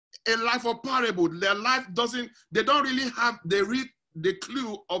live a life of parable. Their life they don't really have the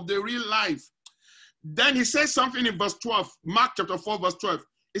clue of the real life. Then he says something in verse 12, Mark chapter 4, verse 12.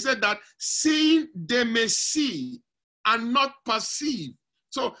 He said that seeing they may see and not perceive.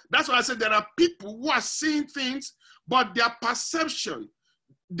 So that's why I said there are people who are seeing things, but their perception,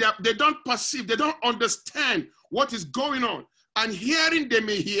 they don't perceive, they don't understand what is going on. And hearing they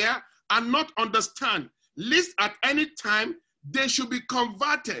may hear and not understand, lest at any time they should be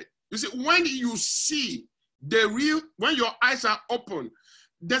converted. You see, when you see when your eyes are open,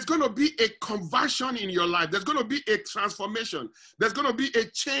 there's going to be a conversion in your life. There's going to be a transformation. There's going to be a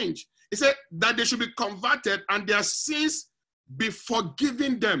change. He said that they should be converted and their sins be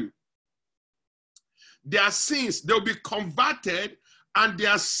forgiven them. Their sins, they'll be converted and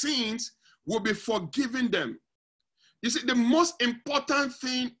their sins will be forgiven them. You see, the most important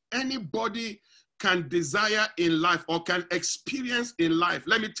thing anybody can desire in life or can experience in life,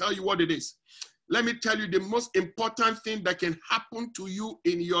 let me tell you what it is. Let me tell you the most important thing that can happen to you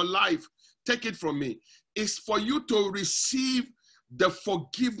in your life, take it from me, is for you to receive the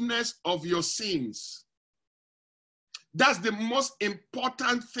forgiveness of your sins. That's the most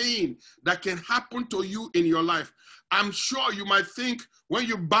important thing that can happen to you in your life. I'm sure you might think when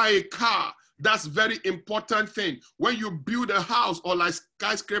you buy a car, that's very important thing. When you build a house or like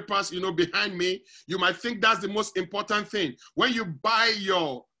skyscrapers, behind me, you might think that's the most important thing. When you buy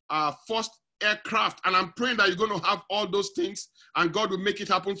your first aircraft, and I'm praying that you're going to have all those things and God will make it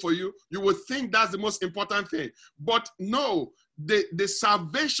happen for you, you will think that's the most important thing. But no, the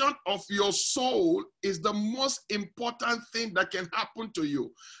salvation of your soul is the most important thing that can happen to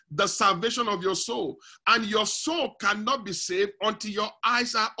you. The salvation of your soul. And your soul cannot be saved until your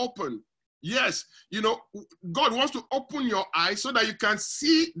eyes are open. Yes, God wants to open your eyes so that you can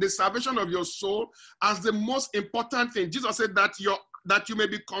see the salvation of your soul as the most important thing. Jesus said that you may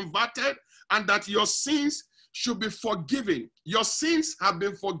be converted and that your sins should be forgiven. Your sins have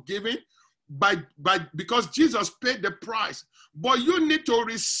been forgiven because Jesus paid the price. But you need to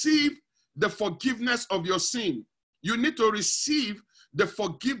receive the forgiveness of your sin. You need to receive the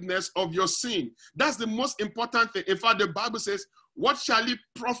forgiveness of your sin. That's the most important thing. In fact, the Bible says, what shall it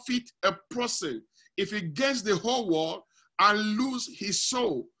profit a person if he gains the whole world and lose his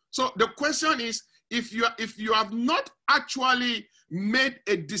soul? So the question is, if you have not actually made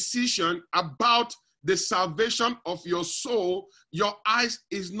a decision about the salvation of your soul, your eyes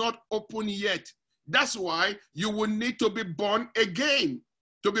is not open yet. That's why you will need to be born again.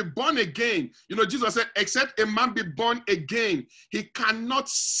 To be born again. You know, Jesus said, except a man be born again, he cannot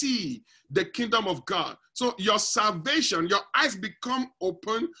see the kingdom of God. So your salvation, your eyes become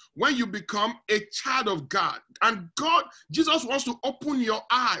open when you become a child of God. And God, Jesus wants to open your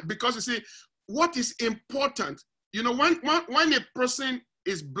eye, because you see, what is important, you know, when a person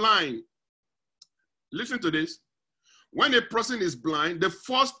is blind, listen to this. When a person is blind,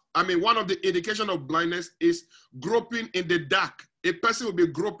 one of the indication of blindness is groping in the dark. A person will be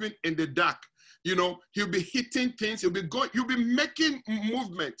groping in the dark. You know, he'll be hitting things, you'll be making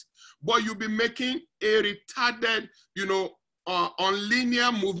movement, but you'll be making a retarded,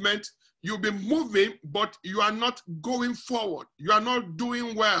 unlinear movement. You'll be moving, but you are not going forward. You are not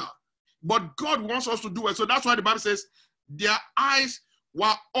doing well. But God wants us to do it. So that's why the Bible says their eyes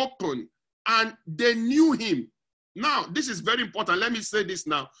were open and they knew him. Now, this is very important. Let me say this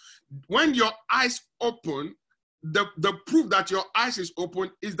now. When your eyes open, the proof that your eyes is open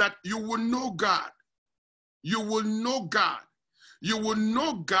is that you will know God. You will know God. You will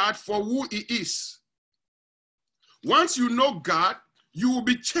know God for who he is. Once you know God, you will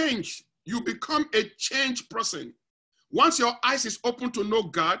be changed. You become a changed person. Once your eyes is open to know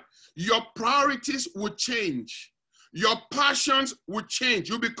God, your priorities will change. Your passions will change.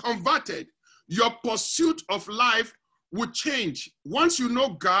 You'll be converted. Your pursuit of life will change. Once you know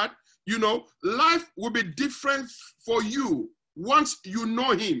God, life will be different for you once you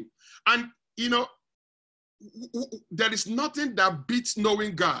know him. And, there is nothing that beats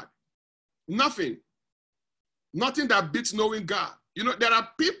knowing God. Nothing. Nothing that beats knowing God. There are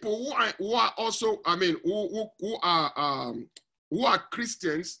people who are also, who are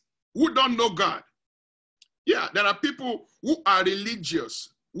Christians who don't know God. Yeah, there are people who are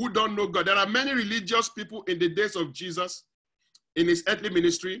religious who don't know God. There are many religious people in the days of Jesus, in his earthly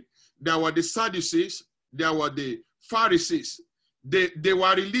ministry. There were the Sadducees, there were the Pharisees. They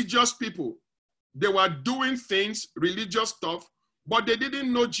were religious people. They were doing things, religious stuff, but they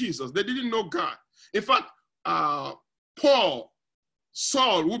didn't know Jesus. They didn't know God. In fact,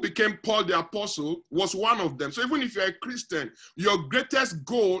 Saul, who became Paul the Apostle, was one of them. So even if you're a Christian, your greatest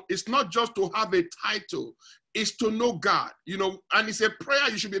goal is not just to have a title, is to know God, and it's a prayer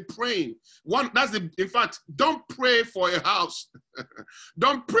you should be praying. In fact, don't pray for a house.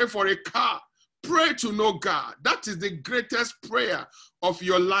 Don't pray for a car. Pray to know God. That is the greatest prayer of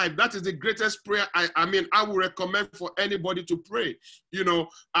your life. That is the greatest prayer I would recommend for anybody to pray.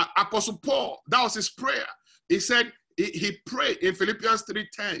 Apostle Paul, that was his prayer. He said, he prayed in Philippians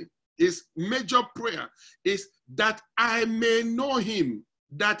 3:10. His major prayer is that I may know him,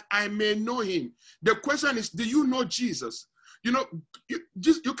 that I may know him. The question is, do you know Jesus? You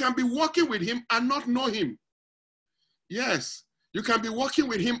can be walking with him and not know him. Yes, you can be walking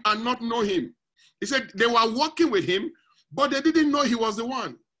with him and not know him. He said they were walking with him, but they didn't know he was the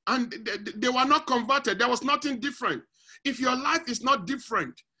one. And they were not converted. There was nothing different. If your life is not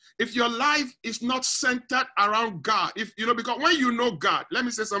different, if your life is not centered around God, because when you know God, let me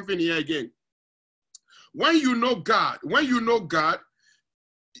say something here again. When you know God,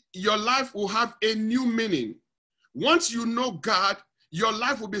 your life will have a new meaning. Once you know God, your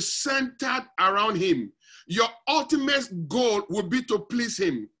life will be centered around him. Your ultimate goal will be to please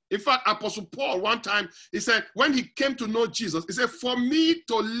him. In fact, Apostle Paul, one time, he said, when he came to know Jesus, he said, for me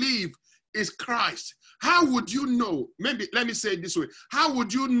to live is Christ. How would you know? Maybe, let me say it this way. How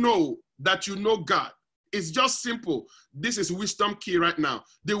would you know that you know God? It's just simple. This is wisdom key right now.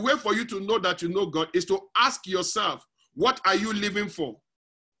 The way for you to know that you know God is to ask yourself, what are you living for?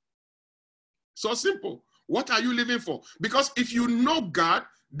 So simple. What are you living for? Because if you know God,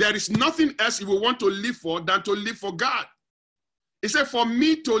 there is nothing else you will want to live for than to live for God. He said, for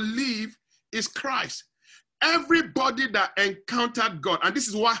me to live is Christ. Everybody that encountered God, and this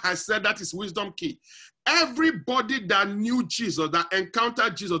is why I said that is wisdom key. Everybody that knew Jesus, that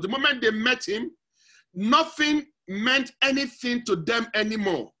encountered Jesus, the moment they met him, nothing meant anything to them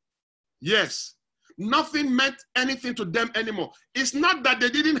anymore. Yes, nothing meant anything to them anymore. It's not that they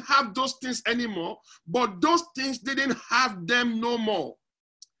didn't have those things anymore, but those things didn't have them no more.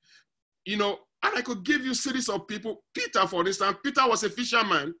 And I could give you series of people. Peter, for instance, Peter was a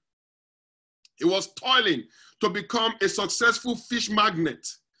fisherman. He was toiling to become a successful fish magnate,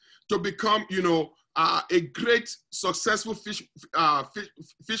 to become, a great successful fish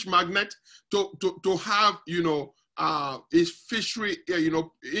magnate, to have, his fishery,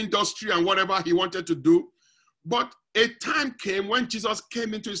 industry and whatever he wanted to do. But a time came when Jesus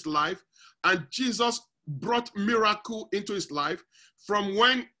came into his life, and Jesus brought miracle into his life. From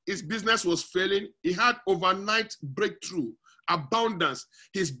when his business was failing, he had overnight breakthrough, abundance.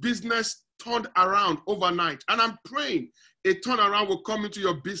 His business turned around overnight. And I'm praying a turnaround will come into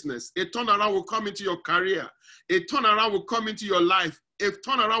your business. A turnaround will come into your career. A turnaround will come into your life. A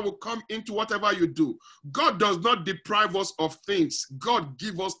turnaround will come into whatever you do. God does not deprive us of things. God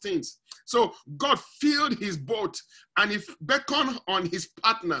gives us things. So God filled his boat and he beckoned on his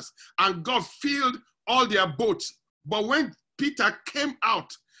partners, and God filled all their boats. But when Peter came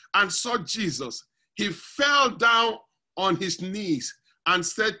out and saw Jesus, he fell down on his knees and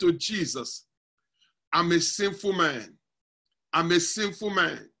said to Jesus, I'm a sinful man. I'm a sinful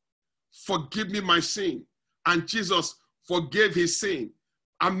man. Forgive me my sin. And Jesus forgave his sin.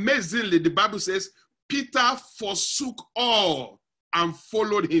 Amazingly, the Bible says, Peter forsook all and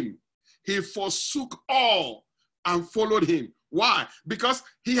followed him. He forsook all and followed him. Why? Because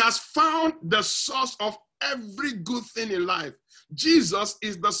he has found the source of every good thing in life. Jesus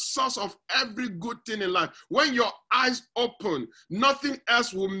is the source of every good thing in life. When your eyes open, nothing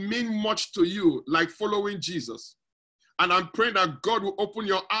else will mean much to you like following Jesus. And I'm praying that God will open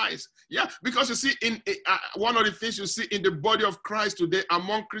your eyes. Yeah, because you see, in one of the things you see in the body of Christ today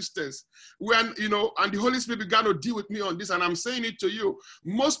among Christians, when, you know, and the Holy Spirit began to deal with me on this, and I'm saying it to you,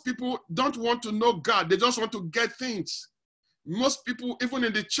 most people don't want to know God. They just want to get things. Most people, even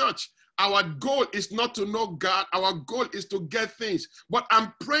in the church, our goal is not to know God. Our goal is to get things. But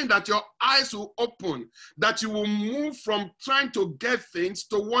I'm praying that your eyes will open, that you will move from trying to get things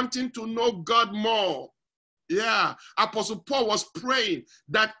to wanting to know God more. Yeah, Apostle Paul was praying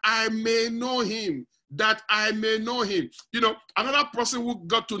that I may know him, that I may know him. You know, another person who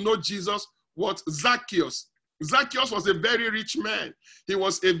got to know Jesus was Zacchaeus. Zacchaeus was a very rich man. He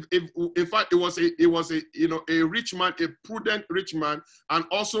was in fact, he was a rich man, a prudent rich man, and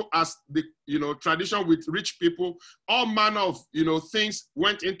also, as the tradition with rich people, all manner of things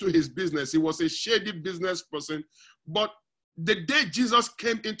went into his business. He was a shady business person. But the day Jesus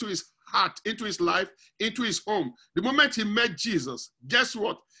came into his heart, into his life, into his home, the moment he met Jesus, guess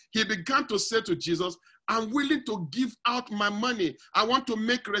what? He began to say to Jesus, I'm willing to give out my money. I want to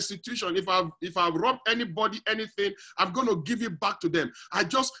make restitution. If I've robbed anybody, anything, I'm going to give it back to them. I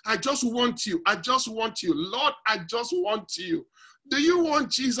just want you. I just want you. Lord, I just want you. Do you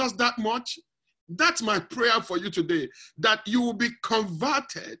want Jesus that much? That's my prayer for you today, that you will be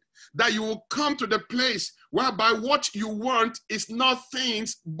converted, that you will come to the place whereby what you want is not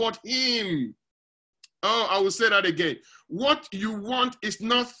things but him. Oh, I will say that again. What you want is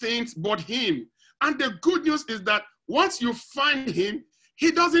not things but him. And the good news is that once you find him,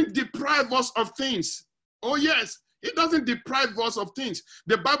 he doesn't deprive us of things. Oh yes, he doesn't deprive us of things.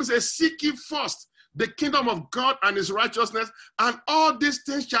 The Bible says, seek ye first the kingdom of God and his righteousness, and all these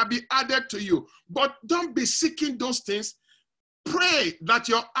things shall be added to you. But don't be seeking those things. Pray that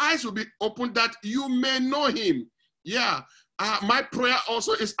your eyes will be opened, that you may know him. Yeah. My prayer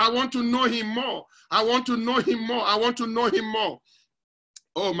also is, I want to know him more. I want to know him more. I want to know him more.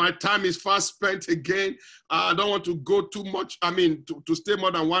 Oh, my time is fast spent again. I don't want to go too much. I mean, to stay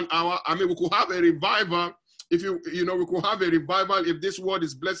more than 1 hour. I mean, we could have a revival. If we could have a revival. If this word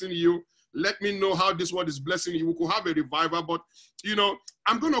is blessing you, let me know how this word is blessing you. We could have a revival, but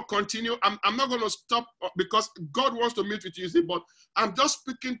I'm going to continue. I'm not going to stop because God wants to meet with you, see, but I'm just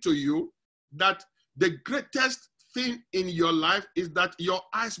speaking to you that the greatest thing in your life is that your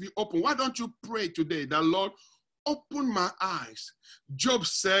eyes be open. Why don't you pray today that, Lord, open my eyes? Job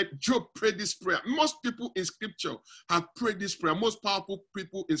prayed this prayer. Most people in scripture have prayed this prayer. Most powerful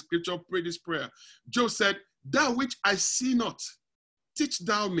people in scripture pray this prayer. Job said, that which I see not, teach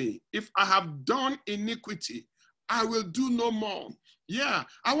thou me. If I have done iniquity, I will do no more. Yeah,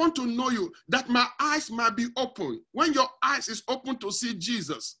 I want to know you, that my eyes might be open. When your eyes is open to see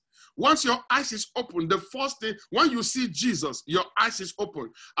Jesus, once your eyes is open, the first thing, when you see Jesus, your eyes is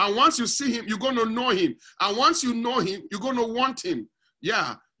open. And once you see him, you're going to know him. And once you know him, you're going to want him.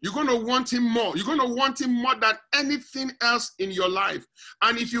 Yeah, you're going to want him more. You're going to want him more than anything else in your life.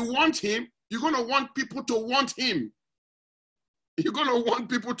 And if you want him, you're going to want people to want him. You're going to want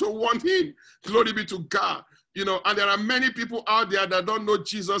people to want him. Glory be to God. And there are many people out there that don't know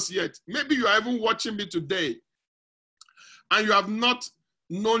Jesus yet. Maybe you are even watching me today and you have not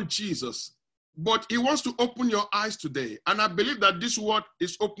known Jesus, but he wants to open your eyes today. And I believe that this word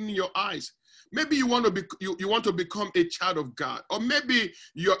is opening your eyes. Maybe you want to become a child of God, or maybe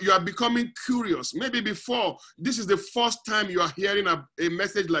you are becoming curious. Maybe before, this is the first time you are hearing a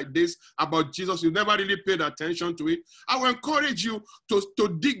message like this about Jesus. You never really paid attention to it. I will encourage you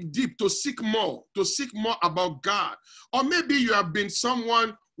to dig deep, to seek more about God. Or maybe you have been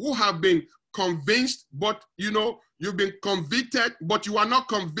someone who have been convinced, but you've been convicted, but you are not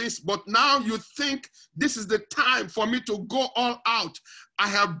convinced. But now you think this is the time for me to go all out. I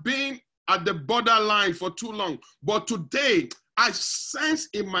have been at the borderline for too long. But today, I sense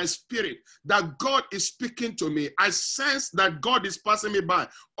in my spirit that God is speaking to me. I sense that God is passing me by.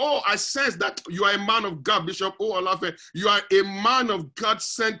 Oh, I sense that you are a man of God, Bishop Olafe. You are a man of God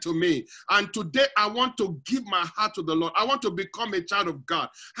sent to me. And today I want to give my heart to the Lord. I want to become a child of God.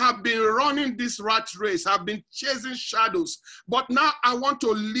 I've been running this rat race. I've been chasing shadows. But now I want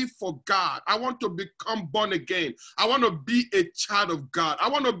to live for God. I want to become born again. I want to be a child of God. I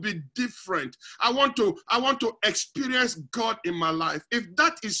want to be different. I want to experience God in my life. If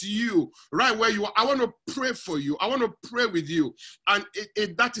that is you, right where you are, I want to pray for you. I want to pray with you. And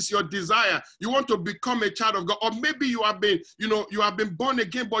if that is your desire, you want to become a child of God, or maybe you have been, you have been born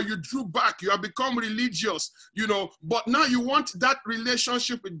again, but you drew back. You have become religious, but now you want that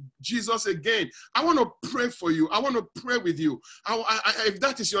relationship with Jesus again. I want to pray for you. I want to pray with you. If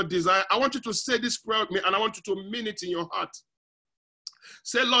that is your desire, I want you to say this prayer with me, and I want you to mean it in your heart.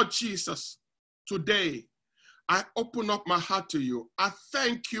 Say, Lord Jesus, today, I open up my heart to you. I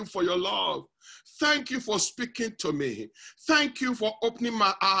thank you for your love. Thank you for speaking to me. Thank you for opening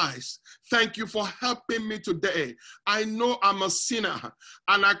my eyes. Thank you for helping me today. I know I'm a sinner,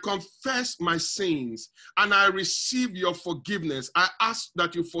 and I confess my sins, and I receive your forgiveness. I ask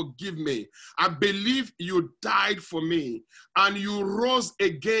that you forgive me. I believe you died for me, and you rose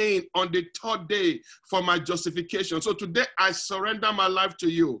again on the third day for my justification. So today I surrender my life to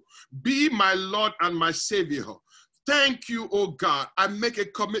you. Be my Lord and my Savior. Thank you, oh God. I make a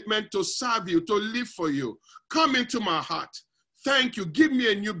commitment to serve you, to live for you. Come into my heart. Thank you. Give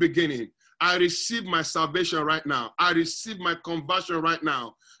me a new beginning. I receive my salvation right now. I receive my conversion right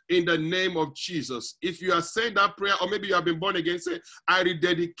now in the name of Jesus. If you are saying that prayer, or maybe you have been born again, say, I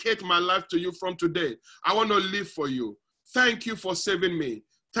rededicate my life to you from today. I want to live for you. Thank you for saving me.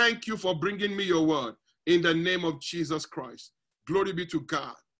 Thank you for bringing me your word in the name of Jesus Christ. Glory be to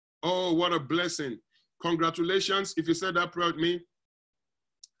God. Oh, what a blessing. Congratulations. If you said that prayer with me,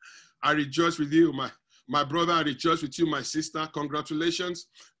 I rejoice with you, my brother. I rejoice with you, my sister. Congratulations.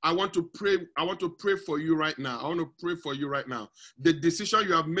 I want to pray for you right now. I want to pray for you right now. The decision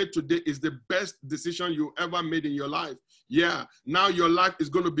you have made today is the best decision you ever made in your life. Yeah, now your life is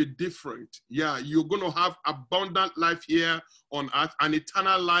going to be different. Yeah, you're going to have abundant life here on earth and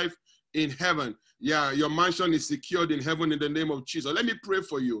eternal life in heaven. Yeah, your mansion is secured in heaven in the name of Jesus. Let me pray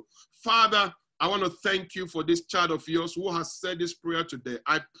for you. Father, I want to thank you for this child of yours who has said this prayer today.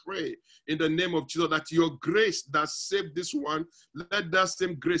 I pray in the name of Jesus that your grace that saved this one, let that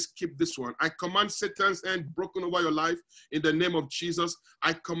same grace keep this one. I command Satan's hand broken over your life in the name of Jesus.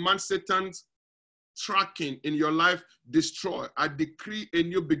 I command Satan's tracking in your life destroy. I decree a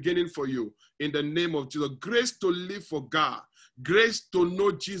new beginning for you in the name of Jesus. Grace to live for God. Grace to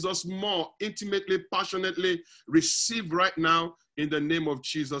know Jesus more intimately, passionately. Receive right now in the name of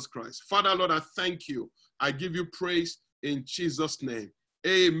Jesus Christ. Father, Lord, I thank you. I give you praise in Jesus' name.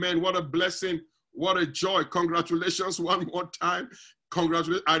 Amen. What a blessing. What a joy. Congratulations one more time.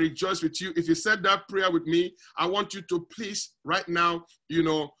 Congratulations. I rejoice with you. If you said that prayer with me, I want you to please right now,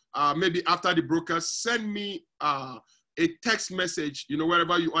 maybe after the broadcast, send me a text message,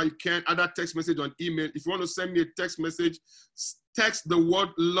 wherever you are, you can, either text message on email. If you want to send me a text message, text the word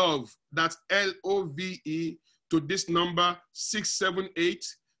love, that's LOVE, to this number,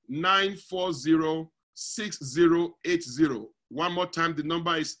 678-940-6080. One more time, the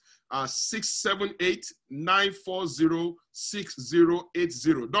number is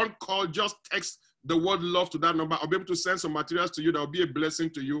 678-940-6080. Don't call, just text the word love to that number. I'll be able to send some materials to you that will be a blessing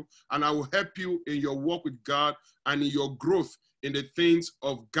to you, and I will help you in your walk with God and in your growth in the things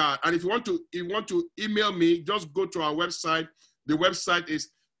of God. And if you want to email me, just go to our website. The website is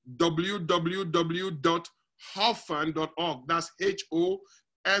www.hoffan.org. That's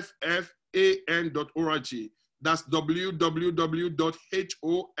HOFFAN.org. That's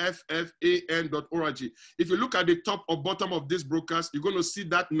www.hoffan.org. If you look at the top or bottom of this broadcast, you're going to see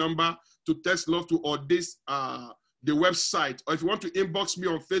that number to text love to, or this the website. Or if you want to inbox me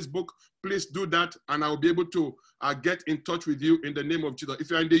on Facebook, please do that, and I'll be able to get in touch with you in the name of Jesus. If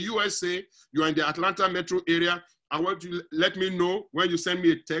you're in the USA, you're in the Atlanta metro area, I want you to let me know when you send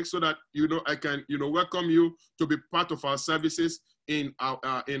me a text so that I can welcome you to be part of our services in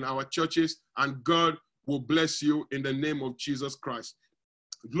our churches, and God will bless you in the name of Jesus Christ.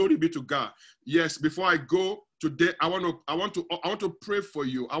 Glory be to God. Yes, before I go today, I want to pray for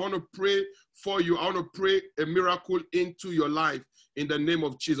you. I want to pray for you. I want to pray a miracle into your life in the name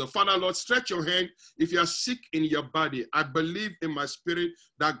of Jesus. Father, Lord, stretch your hand. If you are sick in your body, I believe in my spirit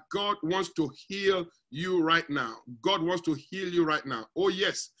that God wants to heal you right now. God wants to heal you right now. Oh,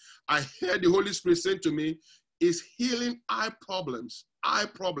 yes. I heard the Holy Spirit saying to me, is healing eye problems.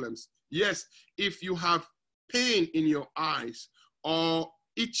 Yes, if you have pain in your eyes or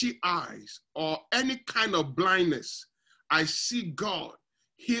itchy eyes or any kind of blindness, I see God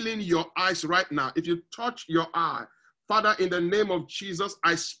healing your eyes right now. If you touch your eye, Father, in the name of Jesus,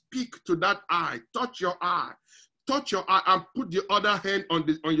 I speak to that eye. Touch your eye. Touch your eye and put the other hand on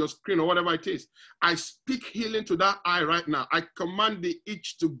your screen or whatever it is. I speak healing to that eye right now. I command the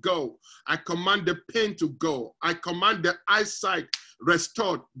itch to go. I command the pain to go. I command the eyesight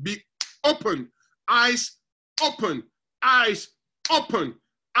restored. Be open. Eyes open. Eyes open.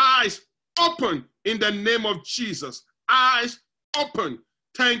 Eyes open in the name of Jesus. Eyes open.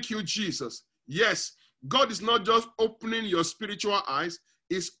 Thank you, Jesus. Yes, God is not just opening your spiritual eyes,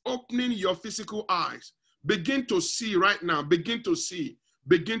 He's opening your physical eyes. Begin to see right now. Begin to see.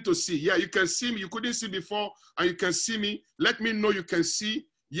 Begin to see. Yeah, you can see me. You couldn't see before, and you can see me. Let me know you can see.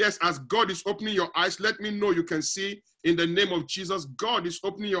 Yes, as God is opening your eyes, let me know you can see. In the name of Jesus, God is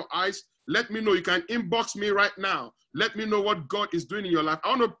opening your eyes. Let me know. You can inbox me right now. Let me know what God is doing in your life. I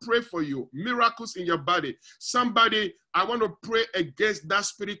want to pray for you. Miracles in your body. Somebody, I want to pray against that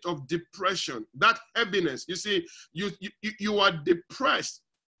spirit of depression, that heaviness. You see, you are depressed.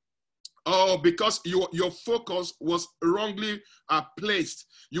 Oh, because your focus was wrongly placed.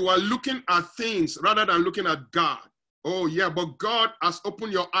 You are looking at things rather than looking at God. Oh, yeah, but God has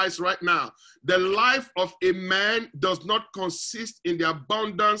opened your eyes right now. The life of a man does not consist in the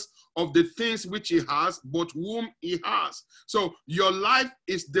abundance of the things which he has, but whom he has. So your life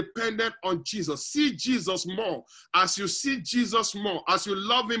is dependent on Jesus. See Jesus more. As you see Jesus more, as you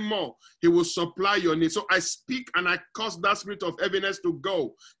love him more, he will supply your needs. So I speak and I cause that spirit of heaviness to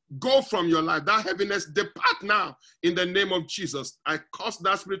go. Go from your life. That heaviness, depart now in the name of Jesus. I cause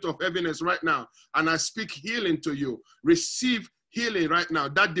that spirit of heaviness right now, and I speak healing to you. Receive healing right now.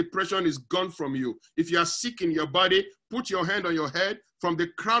 That depression is gone from you. If you are sick in your body, put your hand on your head. From the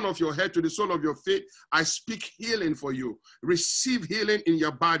crown of your head to the sole of your feet, I speak healing for you. Receive healing in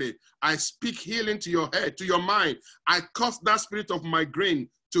your body. I speak healing to your head, to your mind. I cause that spirit of migraine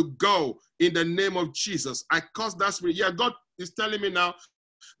to go in the name of Jesus. I cause that spirit. Yeah, God is telling me now,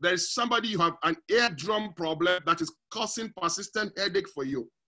 there is somebody, you have an eardrum problem that is causing persistent headache for you.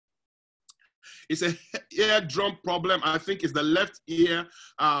 It's an eardrum problem. I think it's the left ear,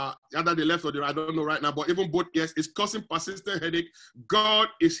 either the left or the right, I don't know right now, but even both ears, it's causing persistent headache. God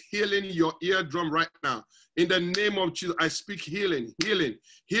is healing your eardrum right now. In the name of Jesus, I speak healing, healing,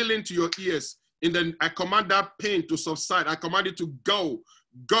 healing to your ears. I command that pain to subside. I command it to go,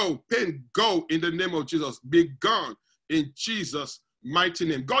 pain, go in the name of Jesus. Be gone in Jesus' mighty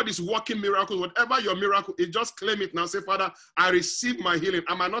name. God is working miracles. Whatever your miracle is, just claim it now. Say, Father, I receive my healing.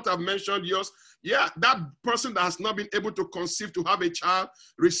 I might not have mentioned yours. Yeah, that person that has not been able to conceive, to have a child,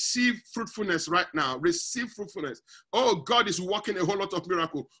 receive fruitfulness right now. Receive fruitfulness. Oh, God is working a whole lot of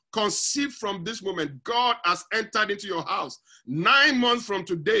miracle. Conceive from this moment. God has entered into your house. 9 months from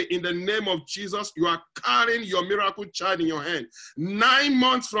today, in the name of Jesus, you are carrying your miracle child in your hand. 9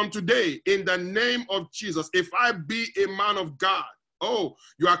 months from today, in the name of Jesus, if I be a man of God, oh,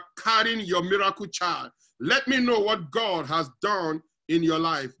 you are carrying your miracle child. Let me know what God has done in your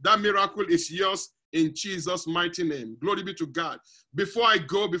life. That miracle is yours in Jesus' mighty name. Glory be to God. Before I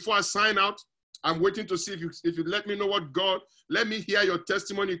go, before I sign out, I'm waiting to see if you let me know what God, let me hear your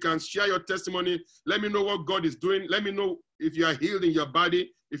testimony. You can share your testimony. Let me know what God is doing. Let me know if you are healed in your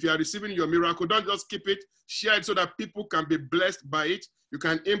body, if you are receiving your miracle. Don't just keep it. Share it so that people can be blessed by it. You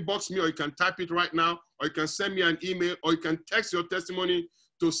can inbox me, or you can type it right now, or you can send me an email, or you can text your testimony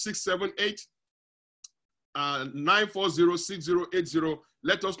to 678-940-6080.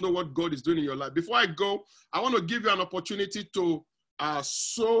 Let us know what God is doing in your life. Before I go, I want to give you an opportunity to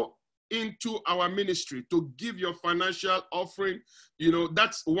sow into our ministry, to give your financial offering. You know,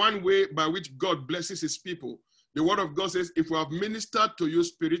 that's one way by which God blesses his people. The word of God says, if we have ministered to you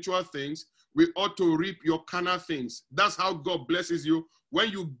spiritual things, we ought to reap your carnal things. That's how God blesses you. When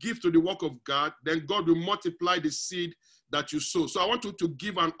you give to the work of God, then God will multiply the seed that you sow. So I want you to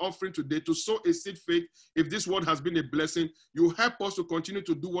give an offering today, to sow a seed faith. If this word has been a blessing, you help us to continue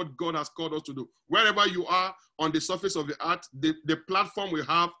to do what God has called us to do. Wherever you are on the surface of the earth, the platform we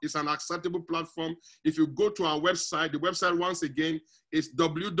have is an acceptable platform. If you go to our website, the website once again is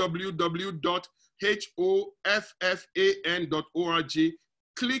www.hoffan.org.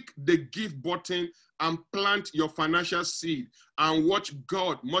 Click the give button and plant your financial seed and watch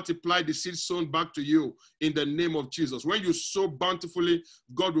God multiply the seed sown back to you in the name of Jesus. When you sow bountifully,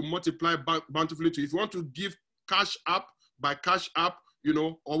 God will multiply bountifully to you. If you want to give cash app by cash app, you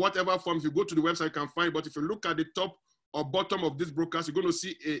know, or whatever form, if you go to the website, you can find it. But if you look at the top or bottom of this broadcast, you're going to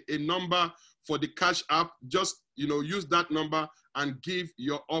see a number for the Cash App. Just, use that number and give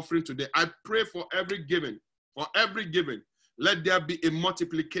your offering today. I pray for every giving, let there be a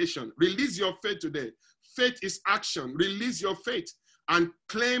multiplication. Release your faith today. Faith is action. Release your faith and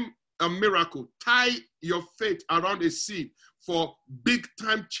claim a miracle. Tie your faith around a seed for big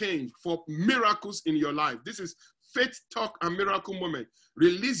time change, for miracles in your life. This is Faith Talk and Miracle Moment.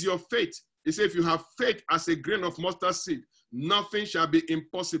 Release your faith. He said, if you have faith as a grain of mustard seed, nothing shall be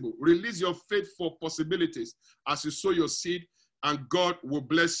impossible. Release your faith for possibilities as you sow your seed, and God will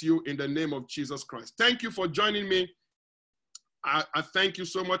bless you in the name of Jesus Christ. Thank you for joining me. I thank you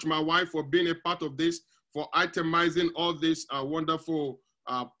so much, my wife, for being a part of this, for itemizing all these wonderful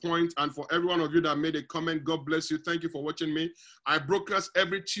points, and for every one of you that made a comment. God bless you. Thank you for watching me. I broadcast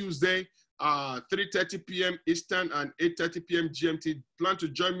every Tuesday, 3:30 p.m. Eastern and 8:30 p.m. GMT. Plan to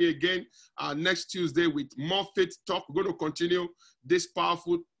join me again next Tuesday with more Faith Talk. We're going to continue this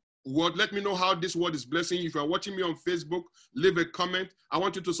powerful word. Let me know how this word is blessing you. If you're watching me on Facebook, leave a comment. I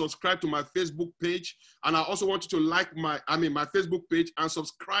want you to subscribe to my Facebook page, and I also want you to like my Facebook page and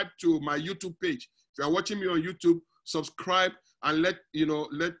subscribe to my YouTube page. If you're watching me on YouTube, subscribe and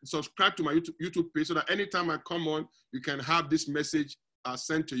subscribe to my YouTube page so that anytime I come on, you can have this message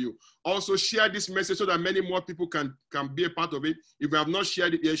sent to you. Also, share this message so that many more people can be a part of it. If you have not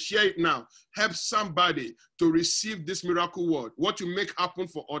shared it yet, share it now. Help somebody to receive this miracle word. What you make happen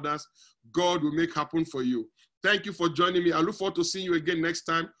for others, God will make happen for you. Thank you for joining me. I look forward to seeing you again next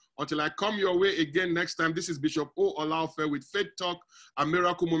time. Until I come your way again next time, this is Bishop O. Olaofe with Faith Talk, a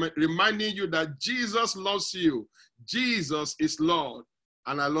Miracle Moment, reminding you that Jesus loves you. Jesus is Lord,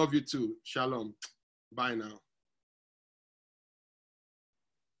 and I love you too. Shalom. Bye now.